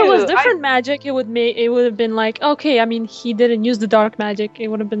 because if it was different magic, it would have been like, okay, I mean, he didn't use the dark magic. It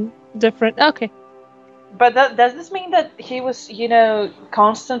would have been different. Okay. But does this mean that he was,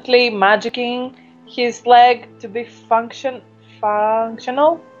 constantly magicking his leg to be functional?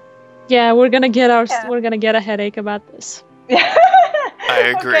 Yeah, we're gonna get a headache about this.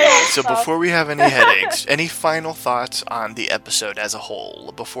 I agree. Okay. So before we have any headaches, any final thoughts on the episode as a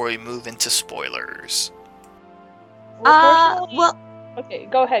whole before we move into spoilers? Okay,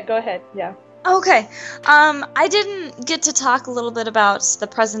 go ahead. Yeah. Okay. I didn't get to talk a little bit about the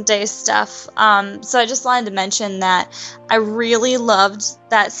present day stuff. So I just wanted to mention that I really loved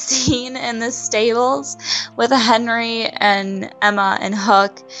that scene in the stables with Henry and Emma and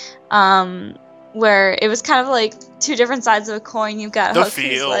Hook, where it was kind of like two different sides of a coin. You've got The Hook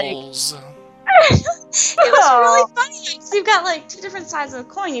who's feels. it was really funny. So you've got like two different sides of a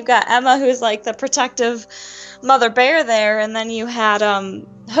coin. You've got Emma, who's like the protective mother bear there, and then you had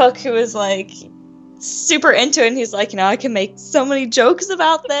Hook, who was like super into it, and he's like, I can make so many jokes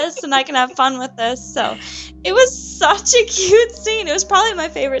about this and I can have fun with this. So it was such a cute scene. It was probably my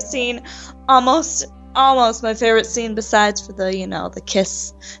favorite scene, almost my favorite scene, besides for the the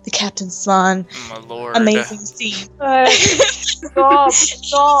kiss, the Captain Swan, My lord. amazing scene. Stop.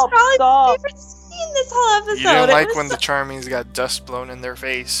 My favorite scene this whole episode. You didn't It like was when the Charmings got dust blown in their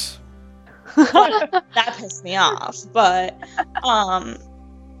face? that pissed me off, but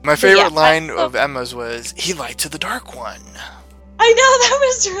My favorite yeah, line of Emma's was, "He lied to the Dark One." I know, that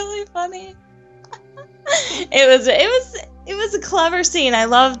was really funny. It was a clever scene. I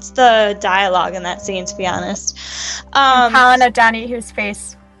loved the dialogue in that scene, to be honest. Colin O'Donoghue's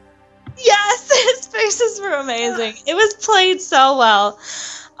face. Yes, his faces were amazing. It was played so well.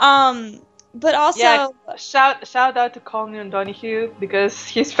 But also, Yeah, shout out to Colin O'Donoghue, because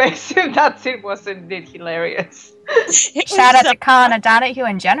his face in that scene was indeed hilarious. Shout out to Colin O'Donoghue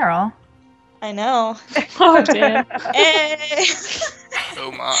in general. I know. Oh, man. Hey.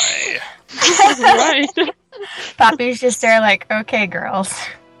 Oh my. Right. Poppy's just there like, okay, girls,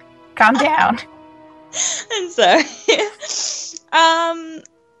 calm down. I'm sorry.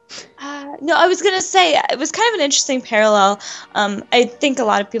 No, I was gonna say it was kind of an interesting parallel. I think a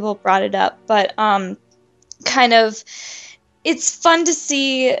lot of people brought it up, but kind of, it's fun to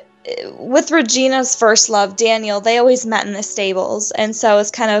see with Regina's first love, Daniel. They always met in the stables, and so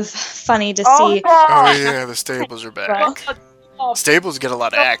it's kind of funny to see. Oh yeah, the stables are back. Stables get a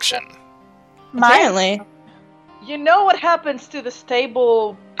lot of action. Apparently, You know what happens to the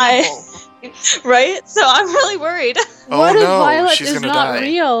stable people. right? So I'm really worried. What if no, Violet she's is gonna not die.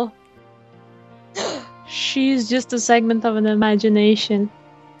 real? She's just a segment of an imagination.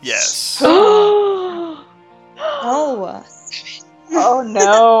 Yes. Oh. Oh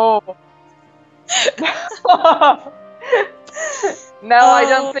no. No, I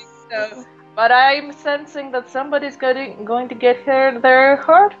don't think so. But I'm sensing that somebody's going to get their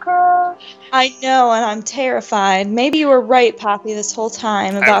heart crushed. I know, and I'm terrified. Maybe you were right, Poppy, this whole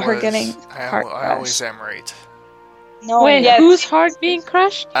time about her getting heart I always crushed. am right. No, Wait, yes. whose heart being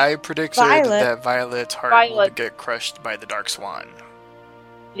crushed? I predicted Violet. that Violet's heart will Violet. get crushed by the Dark Swan.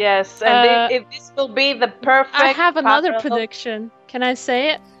 Yes, and this will be the perfect. I have another parallel- prediction. Can I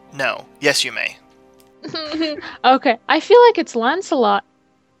say No. Yes, you may. it? Okay, I feel like it's Lancelot.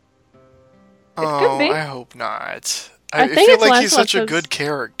 could be. I hope not. I I think feel it's like he's Lancelot such a 'cause- good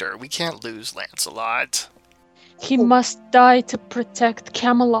character. We can't lose Lancelot. He must die to protect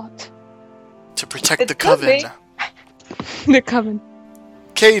Camelot. To protect It the could coven. be. The Coven.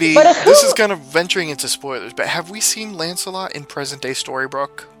 Katie, But this who- is kind of venturing into spoilers, but have we seen Lancelot in present-day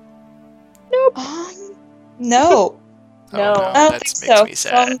Storybrooke? No. Oh, No. no, I don't that think makes so. me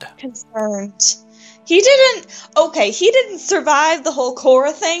sad. I'm concerned. He didn't survive the whole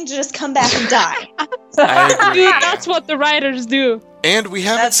Korra thing to just come back and die. I agree. Dude, that's what the writers do. And we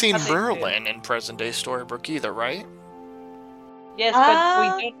haven't That's seen what they do. Merlin in present-day Storybrooke either, right? Yes,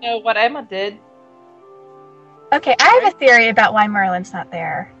 but we don't know what Emma did. Okay, I have a theory about why Merlin's not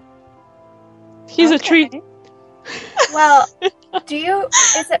there. He's a treat. Well,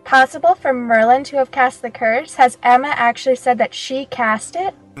 is it possible for Merlin to have cast the curse? Has Emma actually said that she cast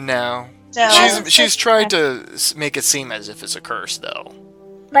it? No. No. She's tried to make it seem as if it's a curse, though.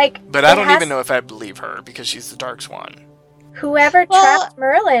 But I don't even know if I believe her, because she's the Dark Swan. Whoever trapped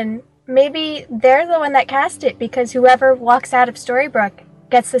Merlin, maybe they're the one that cast it, because whoever walks out of Storybrooke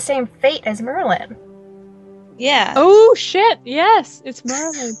gets the same fate as Merlin. Yeah. Oh shit! Yes, it's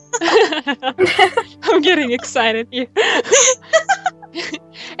Merlin. I'm getting excited here.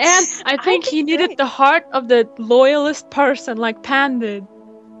 And I think he needed the heart of the loyalist person, like Pan did.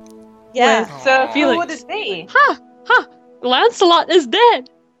 Yeah. So who Felix. would it be? Lancelot is dead.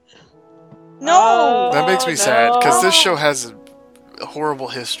 No. That makes me sad, because this show no. has a horrible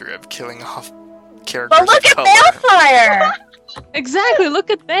history of killing off characters But look of at color. Balefire! Exactly. Look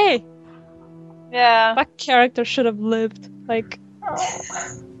at they. Yeah. That character should have lived. Like,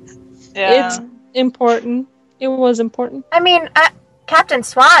 Yeah. it's important. It was important. I mean, Captain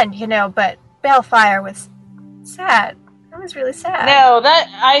Swan, but Balefire was sad. It was really sad. No,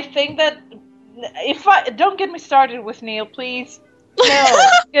 I think that don't get me started with Neil, please. No,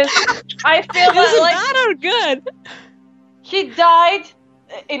 because I feel Is it like bad or good? he died.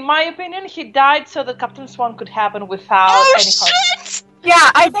 In my opinion, he died so that Captain Swan could happen without any heart. Shit! Yeah,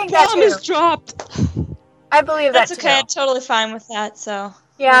 I think that Bomb too. is dropped. I believe That's that too. okay. I'm totally fine with that. So.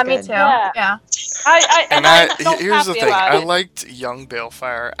 Yeah, we're me good. too. Yeah. Yeah. Here's the happy thing. about I it. liked young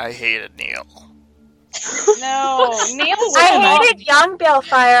Balefire. I hated Neil. No, Neil was I hated awesome. young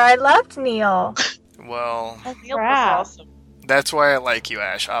Balefire. I loved Neil. Well, Neil was awesome. that's why I like you,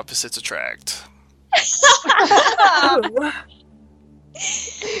 Ash. Opposites attract. Ooh.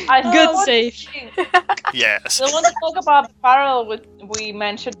 Good save. Yes. I want to talk about the parallel we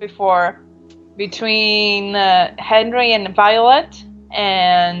mentioned before between Henry and Violet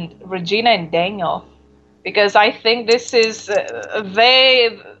and Regina and Daniel, because I think this is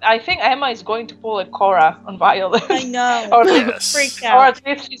I think Emma is going to pull a Cora on Violet. I know. or, Yes. Freaked or out. at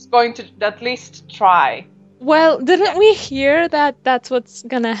least she's going to at least try. Well, didn't we hear that that's what's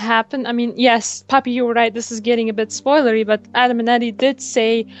gonna happen? I mean, yes, Poppy, you were right. This is getting a bit spoilery, but Adam and Eddie did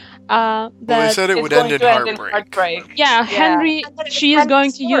say that. Well, they said it It's would going end in to end in heartbreak. heartbreak. Yeah, Henry. And then it She is depends going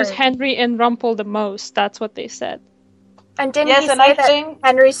on to use story. Henry and Rumple the most. That's what they said. And didn't Yes, he and say I that think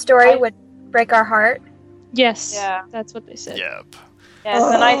Henry's story would break our heart? Yes, Yeah. that's what they said. Yep. Yes,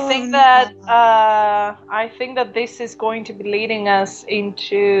 and I think that this is going to be leading us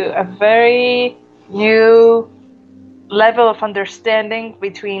into a very new level of understanding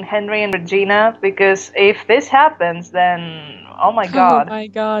between Henry and Regina, because if this happens, then oh my Oh god, my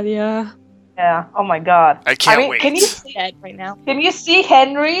god, yeah. yeah, oh my god. I can't wait. Can you Dead right now. see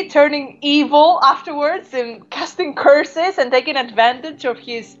Henry turning evil afterwards and casting curses and taking advantage of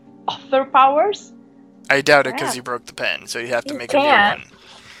his other powers? I doubt it because he broke the pen, so you have to You make a new can't. one.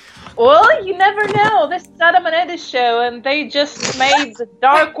 Well, you never know. This is Adam and Eddie's show, and they just made the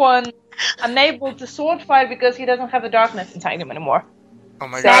Dark One unable to sword fight because he doesn't have the darkness inside him anymore. Oh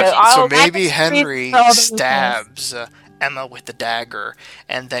my So god. So I'll- maybe That's Henry all the stabs Emma with the dagger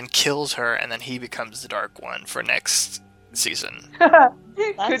and then kills her, and then he becomes the Dark One for next season. That's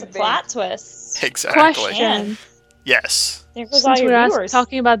Could a be. plot twist. Exactly. Question. Yes. There goes all Since your we're viewers.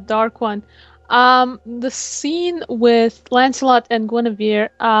 talking about Dark One, the scene with Lancelot and Guinevere,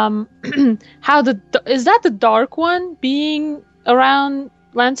 how is that the Dark One being around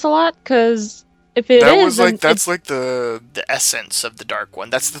Lancelot? Because if it That is, was then like that's like the essence of the Dark One.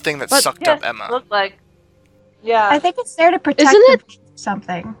 That's the thing that But- sucked Yes, up Emma. looked like. Yeah. I think it's there to protect Isn't them from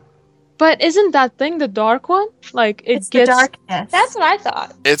something. But isn't that thing the Dark One? Like it It's gets the darkness. That's what I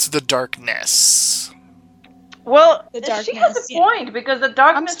thought. It's the darkness. Well, The she has darkness, a yeah. point, because the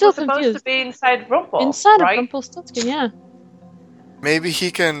darkness still was supposed confused. to be inside Rumple. inside right? of Rumpelstiltskin. Yeah. Maybe he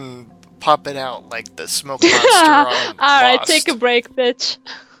can pop it out like the smoke monster All on right, Lost. take a break, bitch.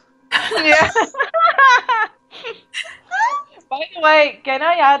 Yeah. By the way, can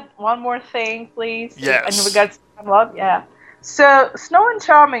I add one more thing, please? Yes. In regards to Camelot, yeah. So Snow and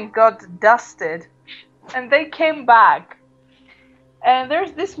Charming got dusted, and they came back. And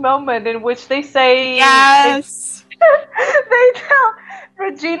there's this moment in which they say, Yes. they tell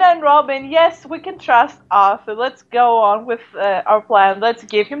Regina and Robin, yes, we can trust Arthur. Let's go on with our plan. Let's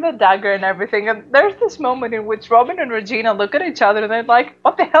give him the dagger and everything. And there's this moment in which Robin and Regina look at each other and they're like,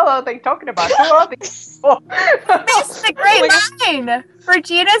 what the hell are they talking about? Who are these people? This is a great line.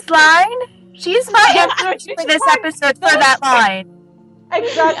 Regina's line. She's my inspiration for this episode for that line.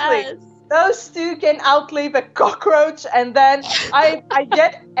 Exactly. Yes. Those two can outlive a cockroach, and then I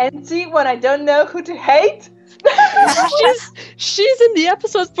get antsy when I don't know who to hate. she's in the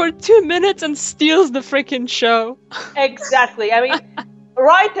episode for 2 minutes and steals the freaking show. Exactly. I mean,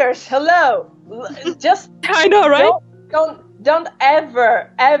 writers, hello. Just I know, right? Don't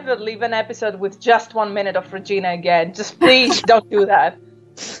ever leave an episode with just 1 minute of Regina again. Just please don't do that.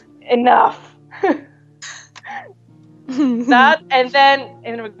 Enough. That, and then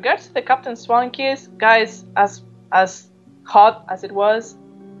in regards to the Captain Swan kiss, guys, as hot as it was,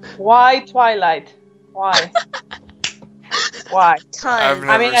 why Twilight? Why? Why? I've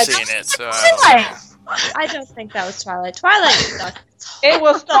never seen it, so I don't think that was Twilight. Twilight sucked. It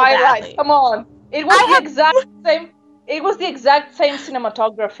was Twilight. badly. Come on. It was the exact same. It was the exact same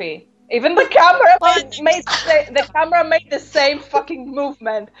cinematography. Even the camera made the same fucking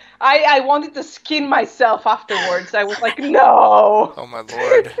movement. I wanted to skin myself afterwards. I was like, no. Oh my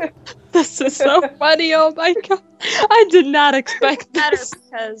lord. This is so funny. Oh my god. I did not expect this.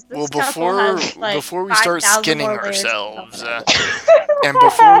 Because Well, this couple has, like, before we start 5,000 skinning more layers of ourselves, makeup. and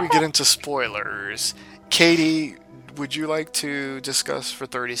before we get into spoilers, Katie, would you like to discuss for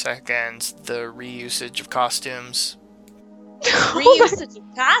 30 seconds the reusage of costumes? Reusage of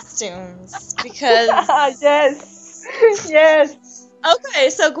costumes, because yes. okay,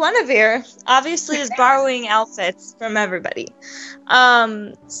 so Guinevere obviously is borrowing outfits from everybody.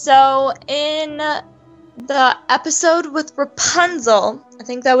 So in the episode with Rapunzel, I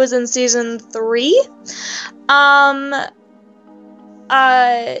think that was in season 3.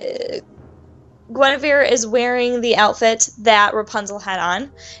 Guinevere is wearing the outfit that Rapunzel had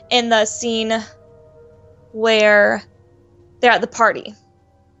on in the scene where they're at the party.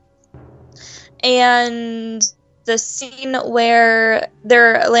 And the scene where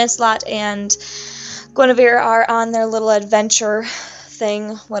Lancelot and Guinevere are on their little adventure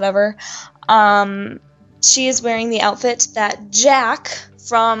thing, whatever. She is wearing the outfit that Jack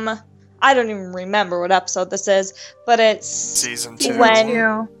from, I don't even remember what episode this is, but it's Season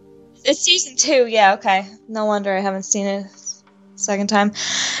 2. It's season 2, yeah, okay. No wonder I haven't seen it a second time.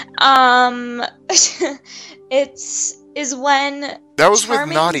 Is when That was Charming's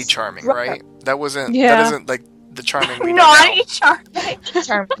with Naughty Charming, right? That wasn't. Yeah. That isn't like the Charming we know Naughty Charming.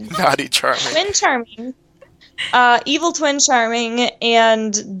 Charming. now. Naughty Charming. Twin Charming, evil Twin Charming,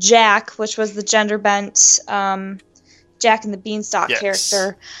 and Jack, which was the gender bent Jack and the Beanstalk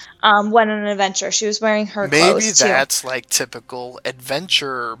character, went on an adventure. She was wearing her clothes too. Maybe that's like typical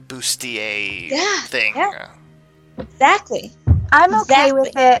adventure bustier thing. Yeah. Exactly. I'm okay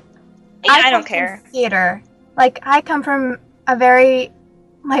with it. I don't come care. from theater. Like, I come from a very,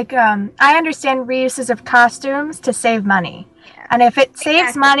 I understand reuses of costumes to save money. Yeah. And if it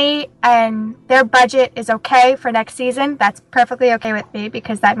saves money and their budget is okay for next season, that's perfectly okay with me,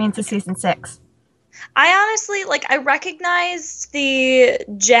 because that means a season 6. I honestly, I recognized the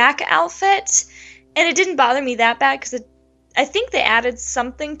Jack outfit, and it didn't bother me that bad, because I think they added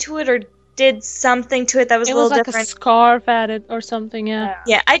something to it, or did something to it that was a little different. It was like a scarf added or something, yeah.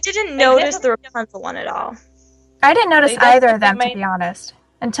 Yeah, I didn't notice the Rapunzel one at all. I didn't notice either of them, to be honest,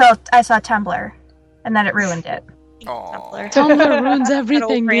 until I saw Tumblr, and then it ruined it. Aww. Tumblr ruins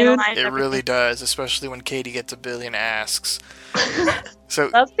everything, dude. It really does, especially when Katie gets a billion asks. So,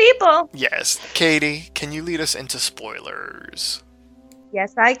 love people. Yes, Katie, can you lead us into spoilers?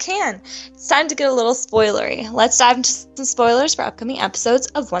 Yes, I can. It's time to get a little spoilery. Let's dive into some spoilers for upcoming episodes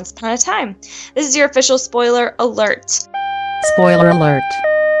of Once Upon a Time. This is your official spoiler alert. Spoiler alert.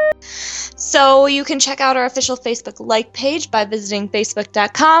 So you can check out our official Facebook like page by visiting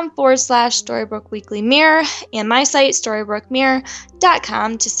facebook.com/Storybrooke Weekly Mirror and my site,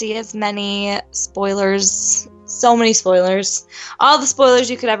 storybrookemirror.com, to see as many spoilers, so many spoilers, all the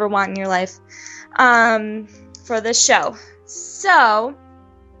spoilers you could ever want in your life for this show. So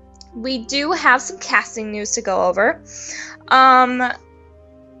we do have some casting news to go over.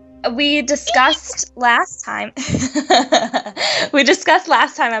 We discussed last time, I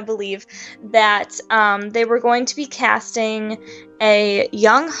believe, that they were going to be casting a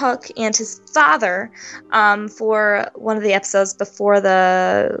young Hook and his father for one of the episodes before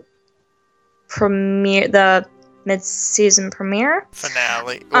the premiere, the mid-season premiere.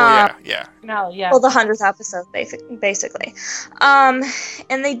 Finale. Oh, yeah. No, yeah. Well, the 100th episode, basically. And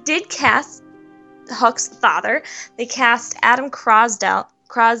they did cast Hook's father. They cast Adam Crosdell,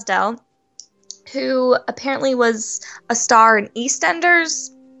 who apparently was a star in EastEnders,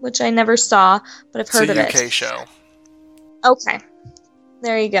 which I never saw, but I've heard of it. It's a UK show. Okay.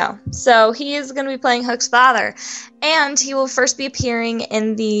 There you go. So he is going to be playing Hook's father, and he will first be appearing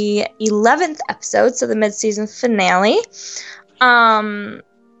in the 11th episode, so the mid-season finale. So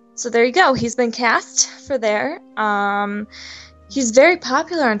there you go. He's been cast for there. He's very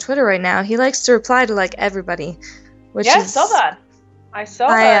popular on Twitter right now. He likes to reply to like everybody, which Yeah, is... I saw that. I saw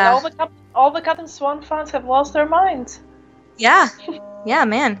that. All the Captain Swan fans have lost their minds. Yeah,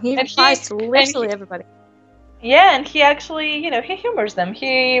 man. He And replies to literally everybody. Yeah, and he actually, he humors them.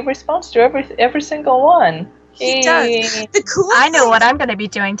 He responds to every single one. He does. The cool I know what I'm going to be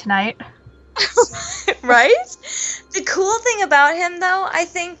doing tonight. Right? The cool thing about him, though, I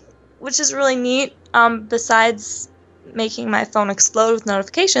think, which is really neat, besides making my phone explode with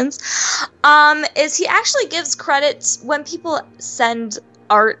notifications, is he actually gives credit when people send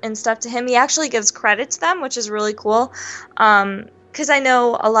art and stuff to him. He actually gives credit to them, which is really cool. Because I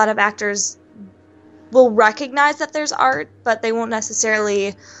know a lot of actors will recognize that there's art, but they won't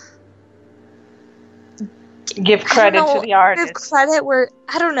necessarily give credit to the artist. Give credit where,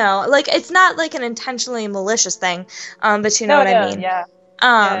 I don't know, like it's not like an intentionally malicious thing, but you know what I mean. Yeah.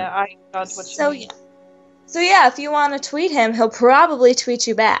 I got what you mean. So yeah, if you want to tweet him, he'll probably tweet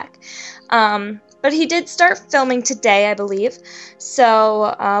you back. But he did start filming today, I believe.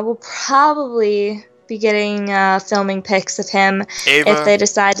 So we'll probably be getting filming pics of him if they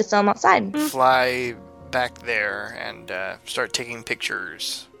decide to film outside. Fly back there and start taking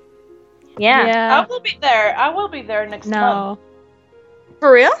pictures. Yeah. I will be there next month.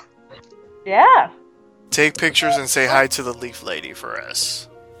 For real? Yeah. Take pictures and say hi to the Leaf Lady for us.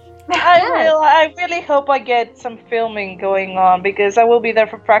 I really hope I get some filming going on because I will be there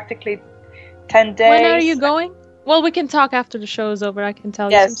for practically 10 days. When are you going? Well, we can talk after the show is over. I can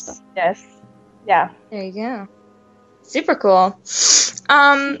tell you some stuff. Yes. Yeah. There you go. Super cool.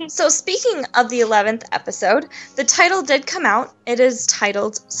 So speaking of the 11th episode, the title did come out. It is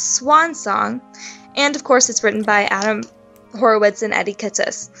titled Swan Song. And of course it's written by Adam Horowitz and Eddie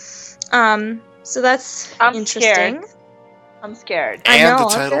Kittis. So that's interesting. I'm scared. And the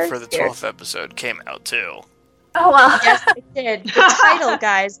title for the 12th episode came out too. Oh, well. Yes, it did. The title,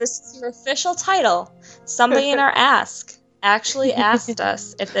 guys. This is your official title. Somebody in our Ask actually asked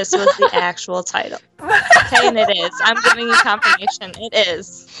us if this was the actual title. Okay, and it is. I'm giving you confirmation. It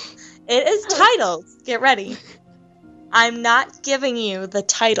is. It is titled. Get ready. I'm not giving you the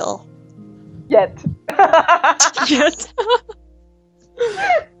title. Yet.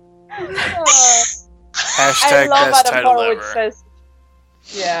 Hashtag best title ever.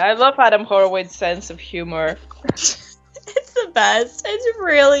 I love Adam Horowitz's sense of humor. It's the best. It's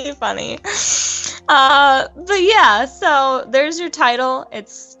really funny. But yeah, so there's your title.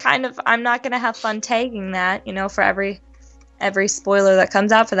 It's kind of, I'm not going to have fun tagging that, for every spoiler that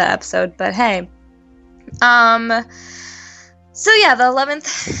comes out for that episode, but hey. So yeah, the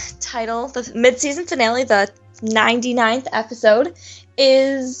 11th title, the mid-season finale, the 99th episode,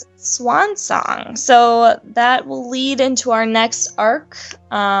 is Swan Song. So that will lead into our next arc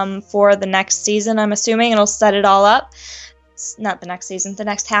for the next season, I'm assuming. It'll set it all up. Not the next season, the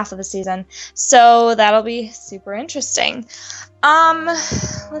next half of the season. So that'll be super interesting.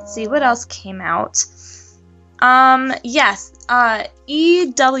 Let's see, what else came out? Yes,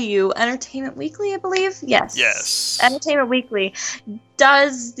 EW, Entertainment Weekly, I believe? Yes. Entertainment Weekly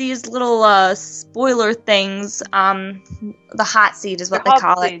does these little spoiler things. The hot seat is what they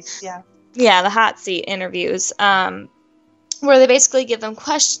call it. Yeah, the hot seat interviews. Where they basically give them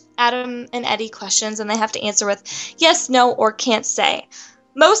Adam and Eddie questions, and they have to answer with yes, no, or can't say.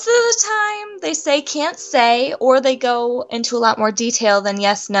 Most of the time, they say can't say, or they go into a lot more detail than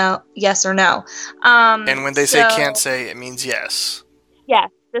yes or no. And when they say can't say, it means yes. Yes,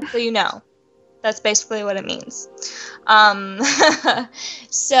 just so you know. That's basically what it means.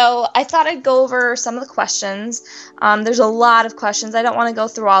 So I thought I'd go over some of the questions. There's a lot of questions. I don't want to go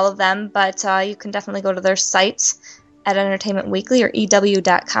through all of them, but you can definitely go to their site at Entertainment Weekly or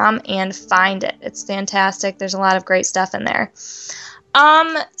EW.com and find it. It's fantastic. There's a lot of great stuff in there.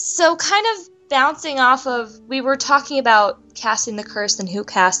 So kind of bouncing off of, we were talking about casting the curse and who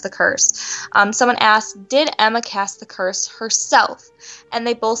cast the curse. Someone asked, did Emma cast the curse herself? And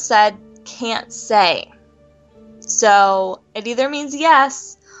they both said, can't say. So it either means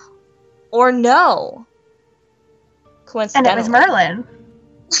yes or no. Coincidentally. And it was Merlin.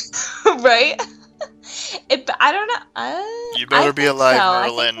 Right? I don't know. You better be alive,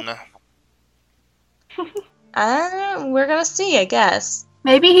 Merlin. We're gonna see, I guess.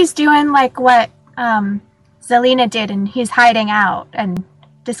 Maybe he's doing like what Zelina did, and he's hiding out and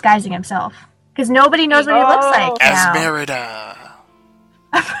disguising himself. Because nobody knows what he looks like now. Esmeralda.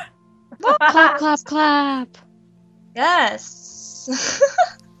 Clap, clap, clap. Yes.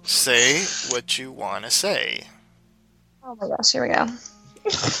 Say what you want to say. Oh my gosh, here we go.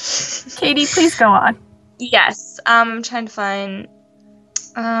 Katie, please go on. Yes, I'm trying to find...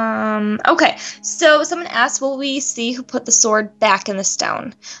 Okay, so someone asked, will we see who put the sword back in the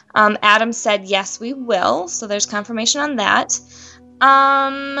stone? Adam said, yes, we will. So there's confirmation on that.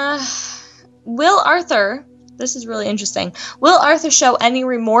 Will Arthur, this is really interesting. Will Arthur show any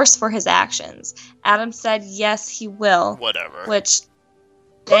remorse for his actions? Adam said, yes, he will. Whatever. Which,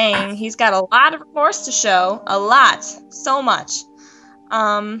 dang, he's got a lot of remorse to show. A lot. So much.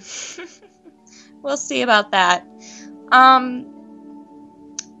 We'll see about that.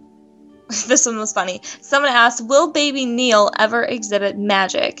 This one was funny. Someone asked, will baby Neil ever exhibit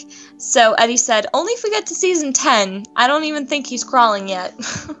magic? So Eddie said, only if we get to season 10. I don't even think he's crawling yet.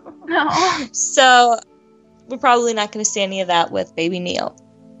 No. So we're probably not going to see any of that with baby Neil.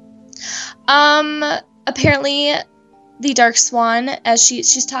 Apparently the Dark Swan, as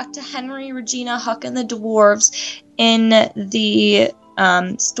she's talked to Henry, Regina, Huck, and the dwarves in the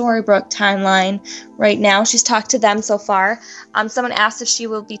Storybrooke timeline right now. She's talked to them so far. Someone asked if she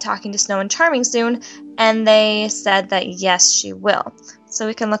will be talking to Snow and Charming soon, and they said that yes, she will. So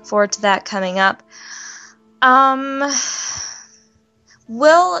we can look forward to that coming up.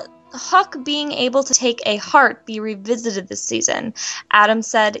 Will Huck being able to take a heart be revisited this season? Adam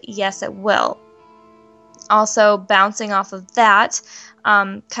said yes, it will. Also, bouncing off of that,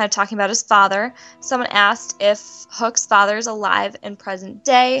 kind of talking about his father, someone asked if Hook's father is alive in present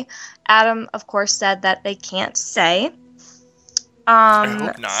day. Adam, of course, said that they can't say. I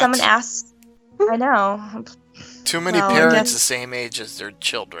hope not. Someone asked, I know. Too many parents the same age as their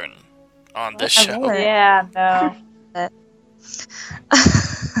children on this show. Yeah, no.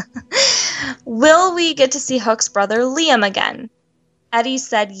 Will we get to see Hook's brother Liam again? Eddie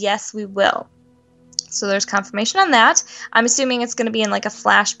said yes, we will. So there's confirmation on that. I'm assuming it's going to be in like a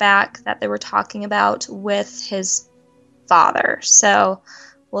flashback that they were talking about with his father. So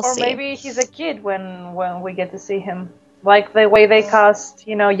we'll see. Or maybe he's a kid when we get to see him. Like the way they cast,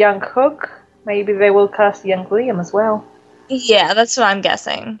 young Hook, maybe they will cast young Liam as well. Yeah, that's what I'm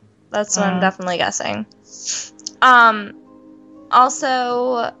guessing. That's what I'm definitely guessing.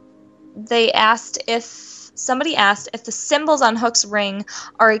 Also, somebody asked if the symbols on Hook's ring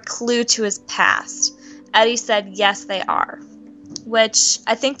are a clue to his past. Eddie said, yes, they are. Which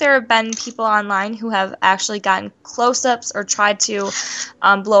I think there have been people online who have actually gotten close-ups or tried to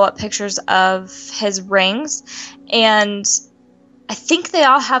blow up pictures of his rings. And I think they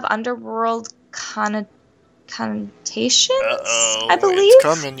all have underworld connotations, I believe. It's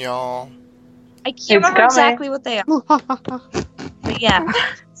coming, y'all. I can't remember exactly what they are. But yeah.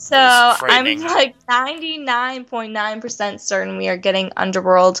 So I'm like 99.9% certain we are getting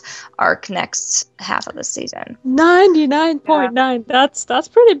Underworld arc next half of the season. 99.9. That's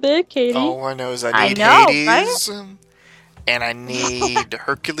pretty big, Katie. All I know is I need Hades, right? And I need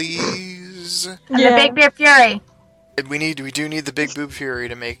Hercules, and the Big Bear Fury. We do need the Big Boob Fury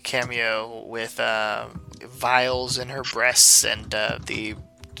to make a cameo with vials in her breasts and the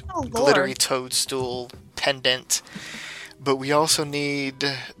glittery toadstool pendant. But we also need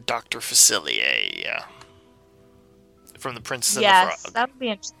Dr. Facilier from The Princess and the Frog. Yes, that would be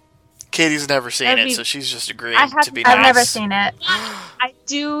interesting. Katie's never seen it, so she's just agreeing to be nice. I've never seen it. I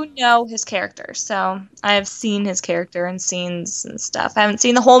do know his character, so I have seen his character in scenes and stuff. I haven't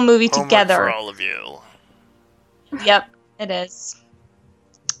seen the whole movie together. For all of you. Yep, it is.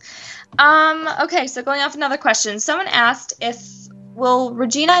 Okay, so going off another question. Someone asked will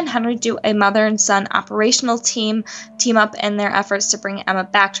Regina and Henry do a mother and son operational team up in their efforts to bring Emma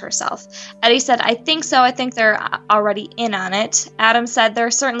back to herself? Eddie said, I think so. I think they're already in on it. Adam said,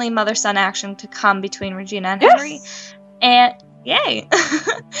 there's certainly mother-son action to come between Regina and Henry. And yay!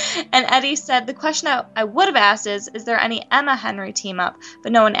 And Eddie said, the question I would have asked is there any Emma-Henry team up?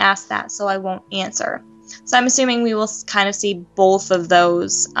 But no one asked that, so I won't answer. So I'm assuming we will kind of see both of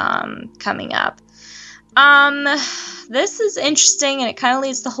those coming up. This is interesting, and it kind of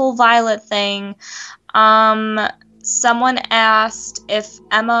leads to the whole Violet thing. Someone asked if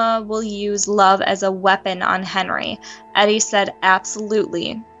Emma will use love as a weapon on Henry. Eddie said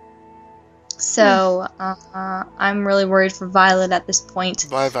absolutely. So, I'm really worried for Violet at this point.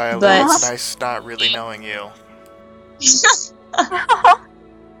 Bye, Violet. It's nice not really knowing you.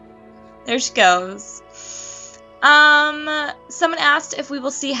 There she goes. Someone asked if we will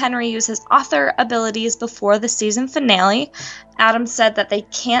see Henry use his author abilities before the season finale. Adam said that they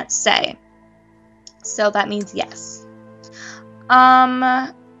can't say. So that means yes.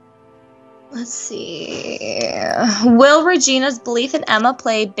 Let's see. Will Regina's belief in Emma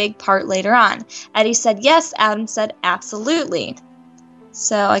play a big part later on? Eddie said yes. Adam said absolutely.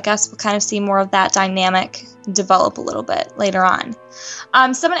 So I guess we'll kind of see more of that dynamic develop a little bit later on.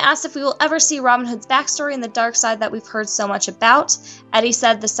 Someone asked if we will ever see Robin Hood's backstory and the dark side that we've heard so much about. Eddie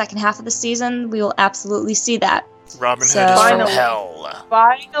said the second half of the season, we will absolutely see that. Robin Hood is from Finally. hell.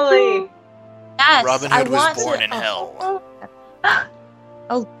 Finally! Yes, Robin Hood was born in hell.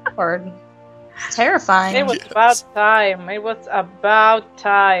 Oh, Lord. Terrifying. It was Yes. about time. It was about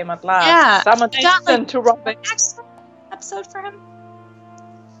time at last. Yeah, Someone you got, listen to Robin. Backstory episode for him?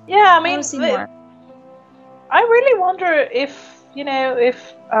 Yeah, I I mean, want to see more. I really wonder if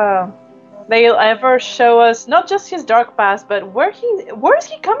they'll ever show us not just his dark past, but where is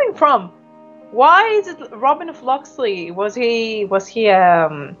he coming from? Why is it Robin of Locksley? Was he oh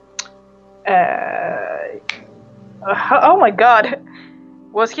my God,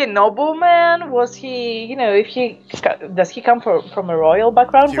 was he a nobleman? Was he, does he come from a royal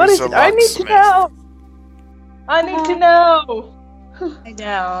background? He What was is a it? I need to locksmith. know. I need to know. I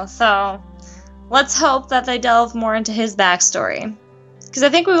know, so let's hope that they delve more into his backstory. Because I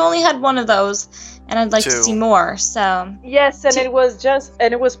think we only had one of those, and I'd like to 2. see more, so... Yes, and it was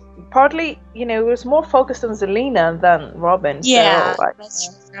partly, it was more focused on Zelena than Robin. Yeah, so, that's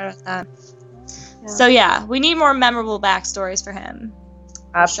true. I forgot about that. Yeah. So yeah, we need more memorable backstories for him.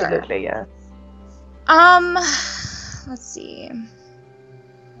 absolutely, yeah. Let's see.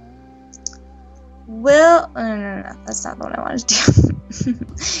 No, that's not the one I wanted to do.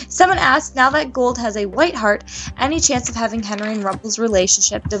 Someone asked, now that Gold has a white heart, any chance of having Henry and Rumple's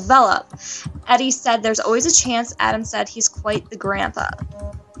relationship develop? Eddie said there's always a chance. Adam said he's quite the grandpa.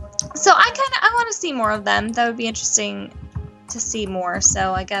 So I want to see more of them. That would be interesting to see more.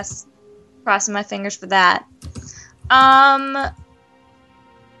 So I guess crossing my fingers for that.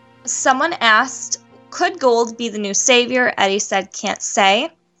 Someone asked, could Gold be the new savior? Eddie said can't say.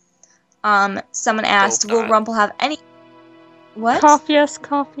 Someone asked, Hope will not. Rumple have any... What? Cough yes,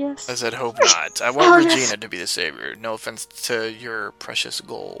 cough yes. I said hope not. I want Regina to be the savior. No offense to your precious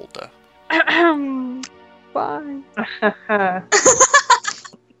Gold. Bye.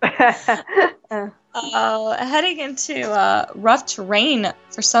 Heading into rough terrain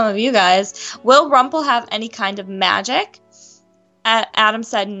for some of you guys. Will Rumple have any kind of magic? Adam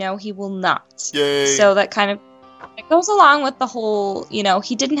said no, he will not. Yay! So that kind of it goes along with the whole,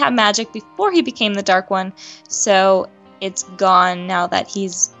 he didn't have magic before he became the Dark One, so it's gone now that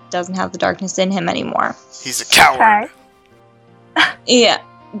he's doesn't have the darkness in him anymore. He's a coward. Yeah,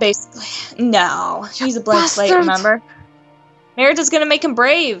 basically. No, he's a blank slate, Bastard. remember? Merida's gonna make him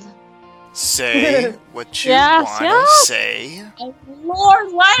brave. Say what you Yes, want to yes. say, Oh,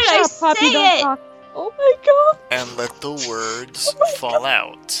 Lord, why did I Shut up, puppy, say don't it? talk. Oh my God. and let the words fall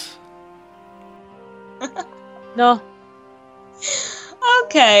out. No.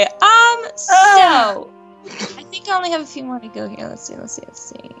 Okay, so I think I only have a few more to go here. Let's see.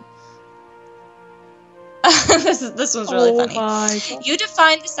 This one's really funny. My God. You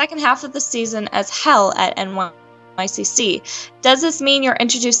defined the second half of the season as hell at NYCC. Does this mean you're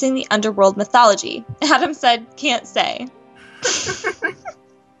introducing the underworld mythology? Adam said, can't say.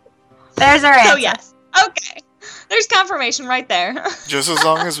 There's our answer. So yes. Okay. There's confirmation right there. Just as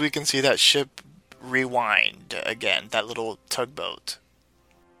long as we can see that ship rewind again, that little tugboat.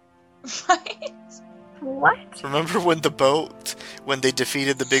 Right? What? Remember when they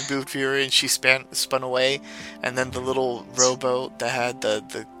defeated the Big Boot Fury and she spun away, and then the little rowboat that had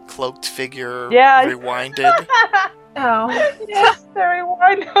the cloaked figure rewinded? Oh. Yes, very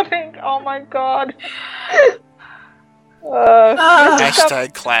wide. Oh my God.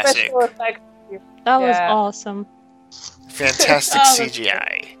 Hashtag classic. Special effects. That was Yeah. awesome. Fantastic Oh, that's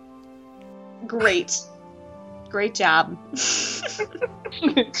CGI. Great job.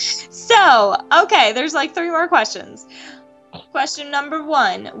 So, okay, there's like 3 more questions. Question number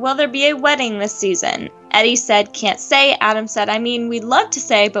 1. Will there be a wedding this season? Eddie said, can't say. Adam said, I mean, we'd love to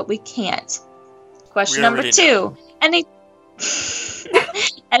say, but we can't. Question We number already 2. know.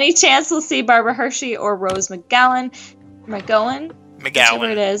 Any chance we'll see Barbara Hershey or Rose McGowan? Whichever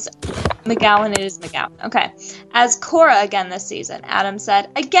it is. McGowan, it is McGowan. Okay. As Cora again this season, Adam said,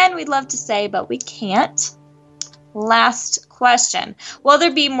 again, we'd love to say, but we can't. Last question. Will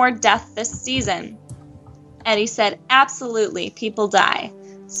there be more death this season? Eddie said, absolutely. People die.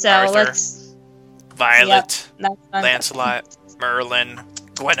 So Arthur, let's... Violet, That's fine. Lancelot, Merlin,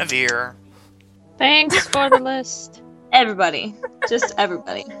 Guinevere. Thanks for the list. Everybody. Just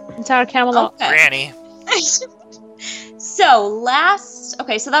everybody. Entire Camelot. Okay. Granny. So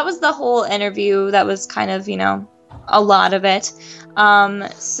that was the whole interview. That was kind of, a lot of it.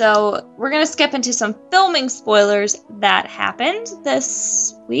 So we're going to skip into some filming spoilers that happened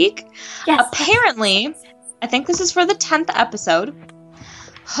this week. Yes. Apparently, I think this is for the 10th episode.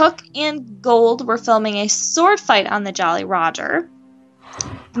 Hook and Gold were filming a sword fight on the Jolly Roger.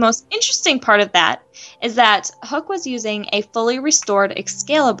 The most interesting part of that is that Hook was using a fully restored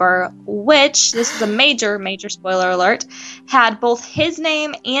Excalibur, which, this is a major, major spoiler alert, had both his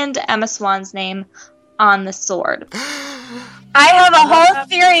name and Emma Swan's name on the sword. I have a whole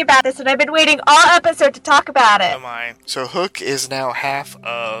theory about this, and I've been waiting all episode to talk about it. Oh my. So Hook is now half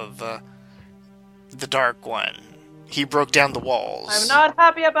of the Dark One. He broke down the walls. I'm not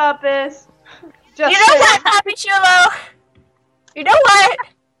happy about this. Just You know what, Papi Chulo? You know what?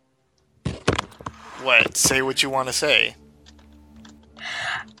 What? Say what you want to say.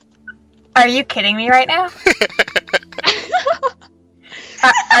 Are you kidding me right now?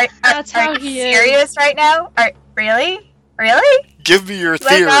 That's how are he you is. serious right now? Really? Really? Give me your You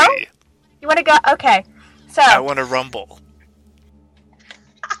wanna go? theory. You want to go? Okay. So, I want to rumble.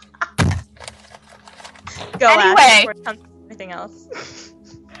 Go Anyway. Anything else?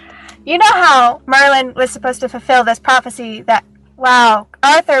 you know how Merlin was supposed to fulfill this prophecy that,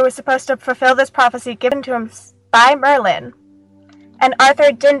 Arthur was supposed to fulfill this prophecy given to him by Merlin, and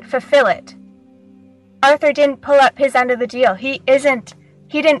Arthur didn't fulfill it. Arthur didn't pull up his end of the deal. He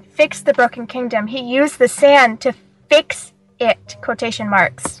didn't fix the Broken Kingdom. He used the sand to fix it, quotation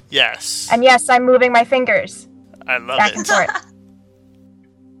marks. Yes. And yes, I'm moving my fingers I love back it. and forth.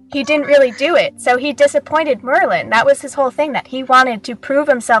 He didn't really do it, so he disappointed Merlin. That was his whole thing, that he wanted to prove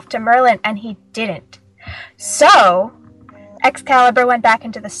himself to Merlin, and he didn't. So, Excalibur went back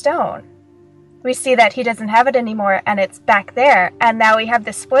into the stone. We see that he doesn't have it anymore, and it's back there. And now we have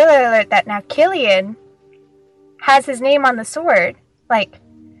the spoiler alert that now Killian has his name on the sword. Like,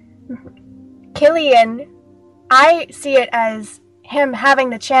 Killian, I see it as him having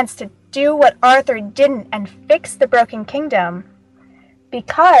the chance to do what Arthur didn't and fix the Broken Kingdom,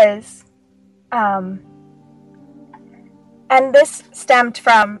 because, and this stemmed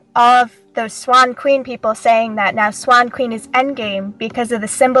from all of those Swan Queen people saying that now Swan Queen is endgame because of the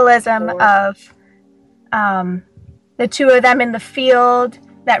symbolism of the two of them in the field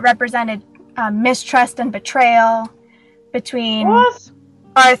that represented mistrust and betrayal between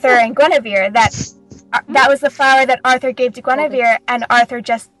Arthur and Guinevere. That was the flower that Arthur gave to Guinevere, and Arthur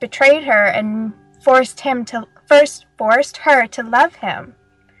just betrayed her and forced her to love him,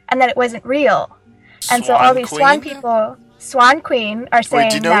 and that it wasn't real. And so all these Swan people, Swan Queen, are saying Wait,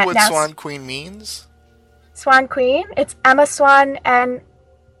 do you know that what now Swan Queen means? Swan Queen, it's Emma Swan and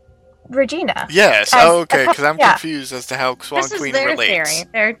Regina. Yes. As Okay, because I'm yeah. confused as to how Swan This is Queen their relates.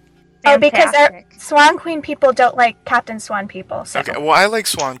 theory. They're Because fantastic. Swan Queen people don't like Captain Swan people. So. Okay, well, I like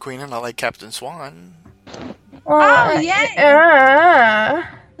Swan Queen and I like Captain Swan. Well, Oh, yay!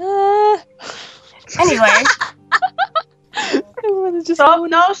 Anyway, So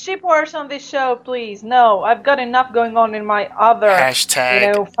no ship wars on this show, please. No, I've got enough going on in my other,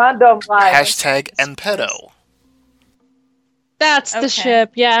 Hashtag fandom life. Hashtag Empedo. That's the Okay.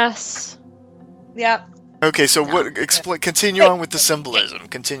 ship, yes. Yep. Okay, so what? Continue on with the symbolism.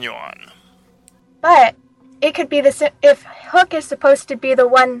 Continue on. but it could be if Hook is supposed to be the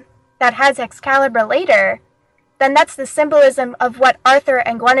one that has Excalibur later, then that's the symbolism of what Arthur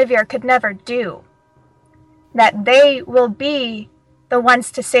and Guinevere could never do. That they will be the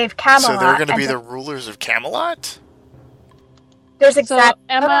ones to save Camelot. So they're going to be and the rulers of Camelot? There's So exact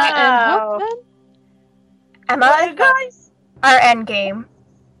Emma Wow. and Hook then? Emma What, you and Hook guys? are endgame.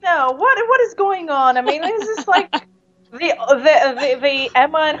 No, what is going on? I mean, is this like the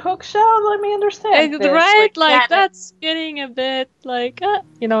Emma and Hook show? Let me understand. This. Right? Like, that- that's getting a bit like,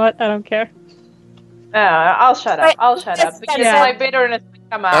 you know what? I don't care. I'll shut up. I'll shut up because Yeah. my bitterness will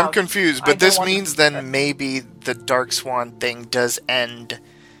come out. I'm confused, I but don't this want to means do that. then maybe the Dark Swan thing does end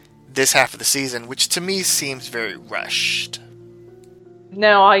this half of the season, which to me seems very rushed.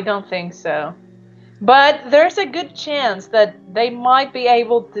 No, I don't think so. But there's a good chance that they might be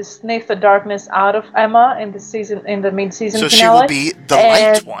able to sniff the darkness out of Emma in the mid-season So she finale. will be the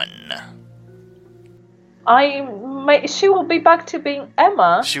And light one. she will be back to being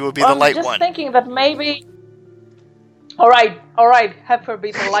Emma. She will be the I'm light just one. thinking that maybe. All right, have her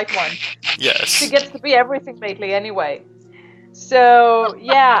be the light one. Yes. She gets to be everything lately, anyway. So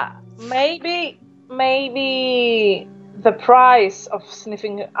yeah, maybe the price of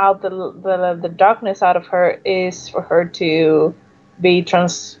sniffing out the darkness out of her is for her to be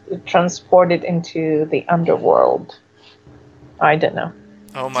transported into the underworld. I don't know.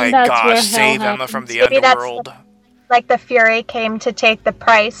 Oh my And that's where gosh, hell save Emma happens. from the Maybe that's underworld. Like the Fury came to take the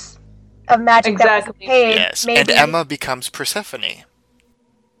price of magic that was Exactly. paid. Yes, Maybe, and Emma becomes Persephone,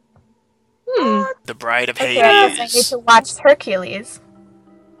 Hmm. the bride of Okay, I guess I need Hades. to watch Hercules.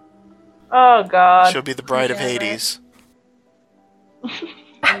 Oh God. She'll be the bride of Yeah, right. Hades.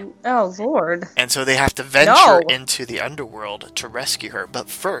 Oh, Lord. And so they have to venture into the underworld to rescue her. But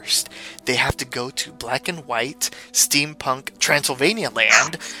first, they have to go to black and white steampunk Transylvania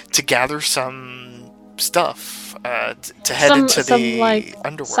land to gather some stuff to head into the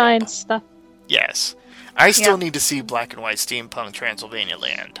underworld. Science stuff. Yes. I still need to see black and white steampunk Transylvania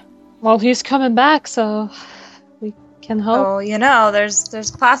land. Well, he's coming back, so we can hope. Oh, there's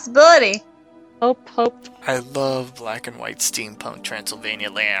a possibility. Hope. I love black and white steampunk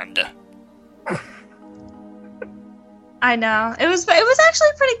Transylvania land. I know. It was actually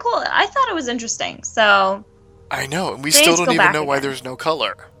pretty cool. I thought it was interesting. So I know, and we still don't even know why there's no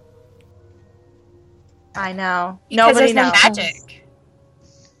color. I know. Because Nobody there's knows. no magic.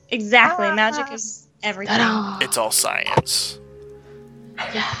 Exactly. Magic is everything. It's all science.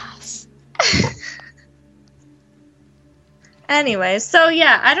 Yes. Anyway, so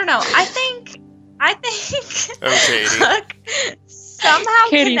yeah, I don't know. I think Okay. Hook somehow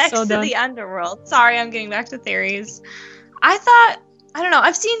Katie's connects so to done. the underworld. Sorry, I'm getting back to theories. I don't know.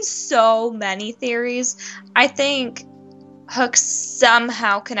 I've seen so many theories. I think Hook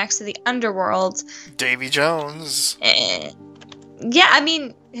somehow connects to the underworld. Davy Jones. Yeah, I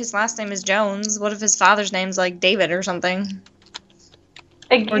mean, his last name is Jones. What if his father's name's like David or something?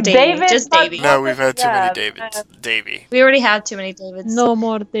 Or Davy. Just Davy. No, we've had too many Davids. Davy. We already had too many Davids. No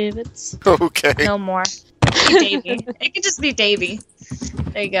more Davids. Okay. No more. Be Davy. It could just be Davy.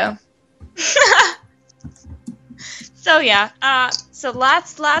 There you go. So yeah, so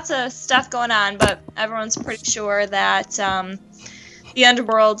lots of stuff going on, but everyone's pretty sure that the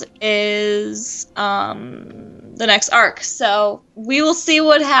underworld is the next arc. So we will see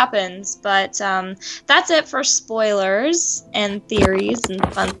what happens, but that's it for spoilers and theories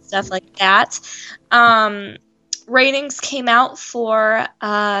and fun stuff like that. Ratings came out for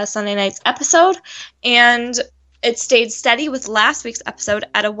Sunday night's episode, and it stayed steady with last week's episode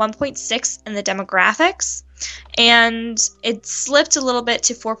at a 1.6 in the demographics, and it slipped a little bit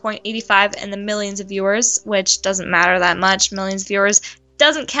to 4.85 in the millions of viewers, which doesn't matter that much. Millions of viewers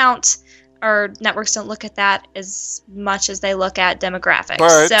doesn't count, or networks don't look at that as much as they look at demographics.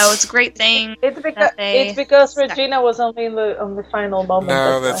 But so it's a great thing. It's because Regina was only on the final moment.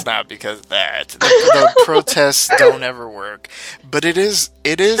 No, that's not because of that. The protests don't ever work. But it is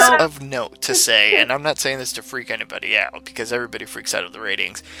of note to say, and I'm not saying this to freak anybody out, because everybody freaks out of the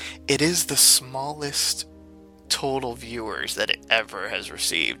ratings, it is the smallest total viewers that it ever has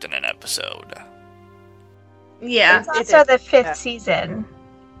received in an episode. Yeah. It's also the 5th season.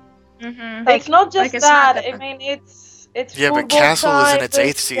 Mm-hmm. It's not just it's not that. that- I mean, it's Yeah, but football Castle is in time, its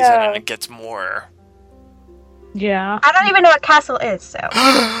 8th season, and it gets more. Yeah. I don't even know what Castle is, so.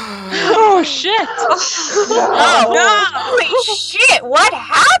 Oh shit! Oh, no! Holy shit, what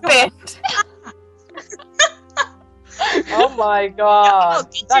happened? Oh my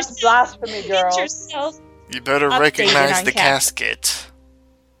god, Get that's yourself- blasphemy, girl. Get yourself. You better Updated recognize on the Castle. casket.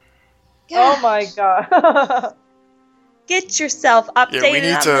 Oh my god. Get yourself updated Yeah, we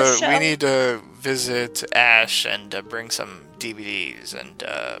on the show. need to visit Ash and bring some DVDs and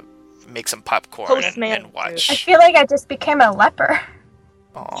make some popcorn Postman and I watch. feel like I just became a leper.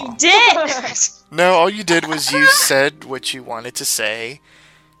 Aw. You did. No, all you did was you said what you wanted to say,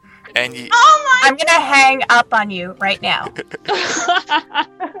 and you. Oh I'm gonna hang up on you right now. my.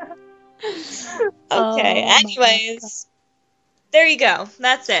 Okay. Oh my Anyways, there you go.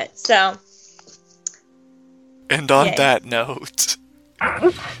 That's it. So. And on Yay. that note,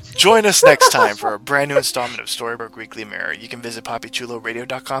 join us next time for a brand new installment of Storybrooke Weekly Mirror. You can visit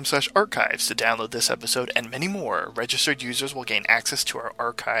poppychuloradio.com/archives to download this episode and many more. Registered users will gain access to our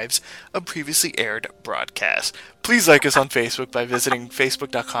archives of previously aired broadcasts. Please like us on Facebook by visiting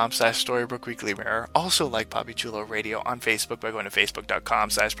facebook.com/Storybrooke Weekly Mirror. Also like Poppy Chulo Radio on Facebook by going to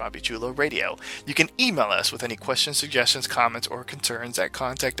facebook.com/Poppy Chulo Radio. You can email us with any questions, suggestions, comments, or concerns at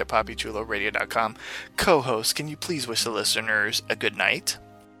contact@poppychuloradio.com. Co-host, can you please wish the listeners a good night?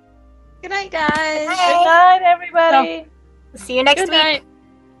 Good night, guys. Good night, everybody. See you next Good week. night.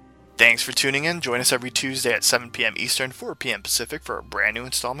 Thanks for tuning in. Join us every Tuesday at 7 p.m. Eastern, 4 p.m. Pacific for a brand new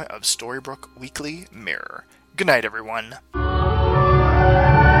installment of Storybrooke Weekly Mirror. Good night, everyone.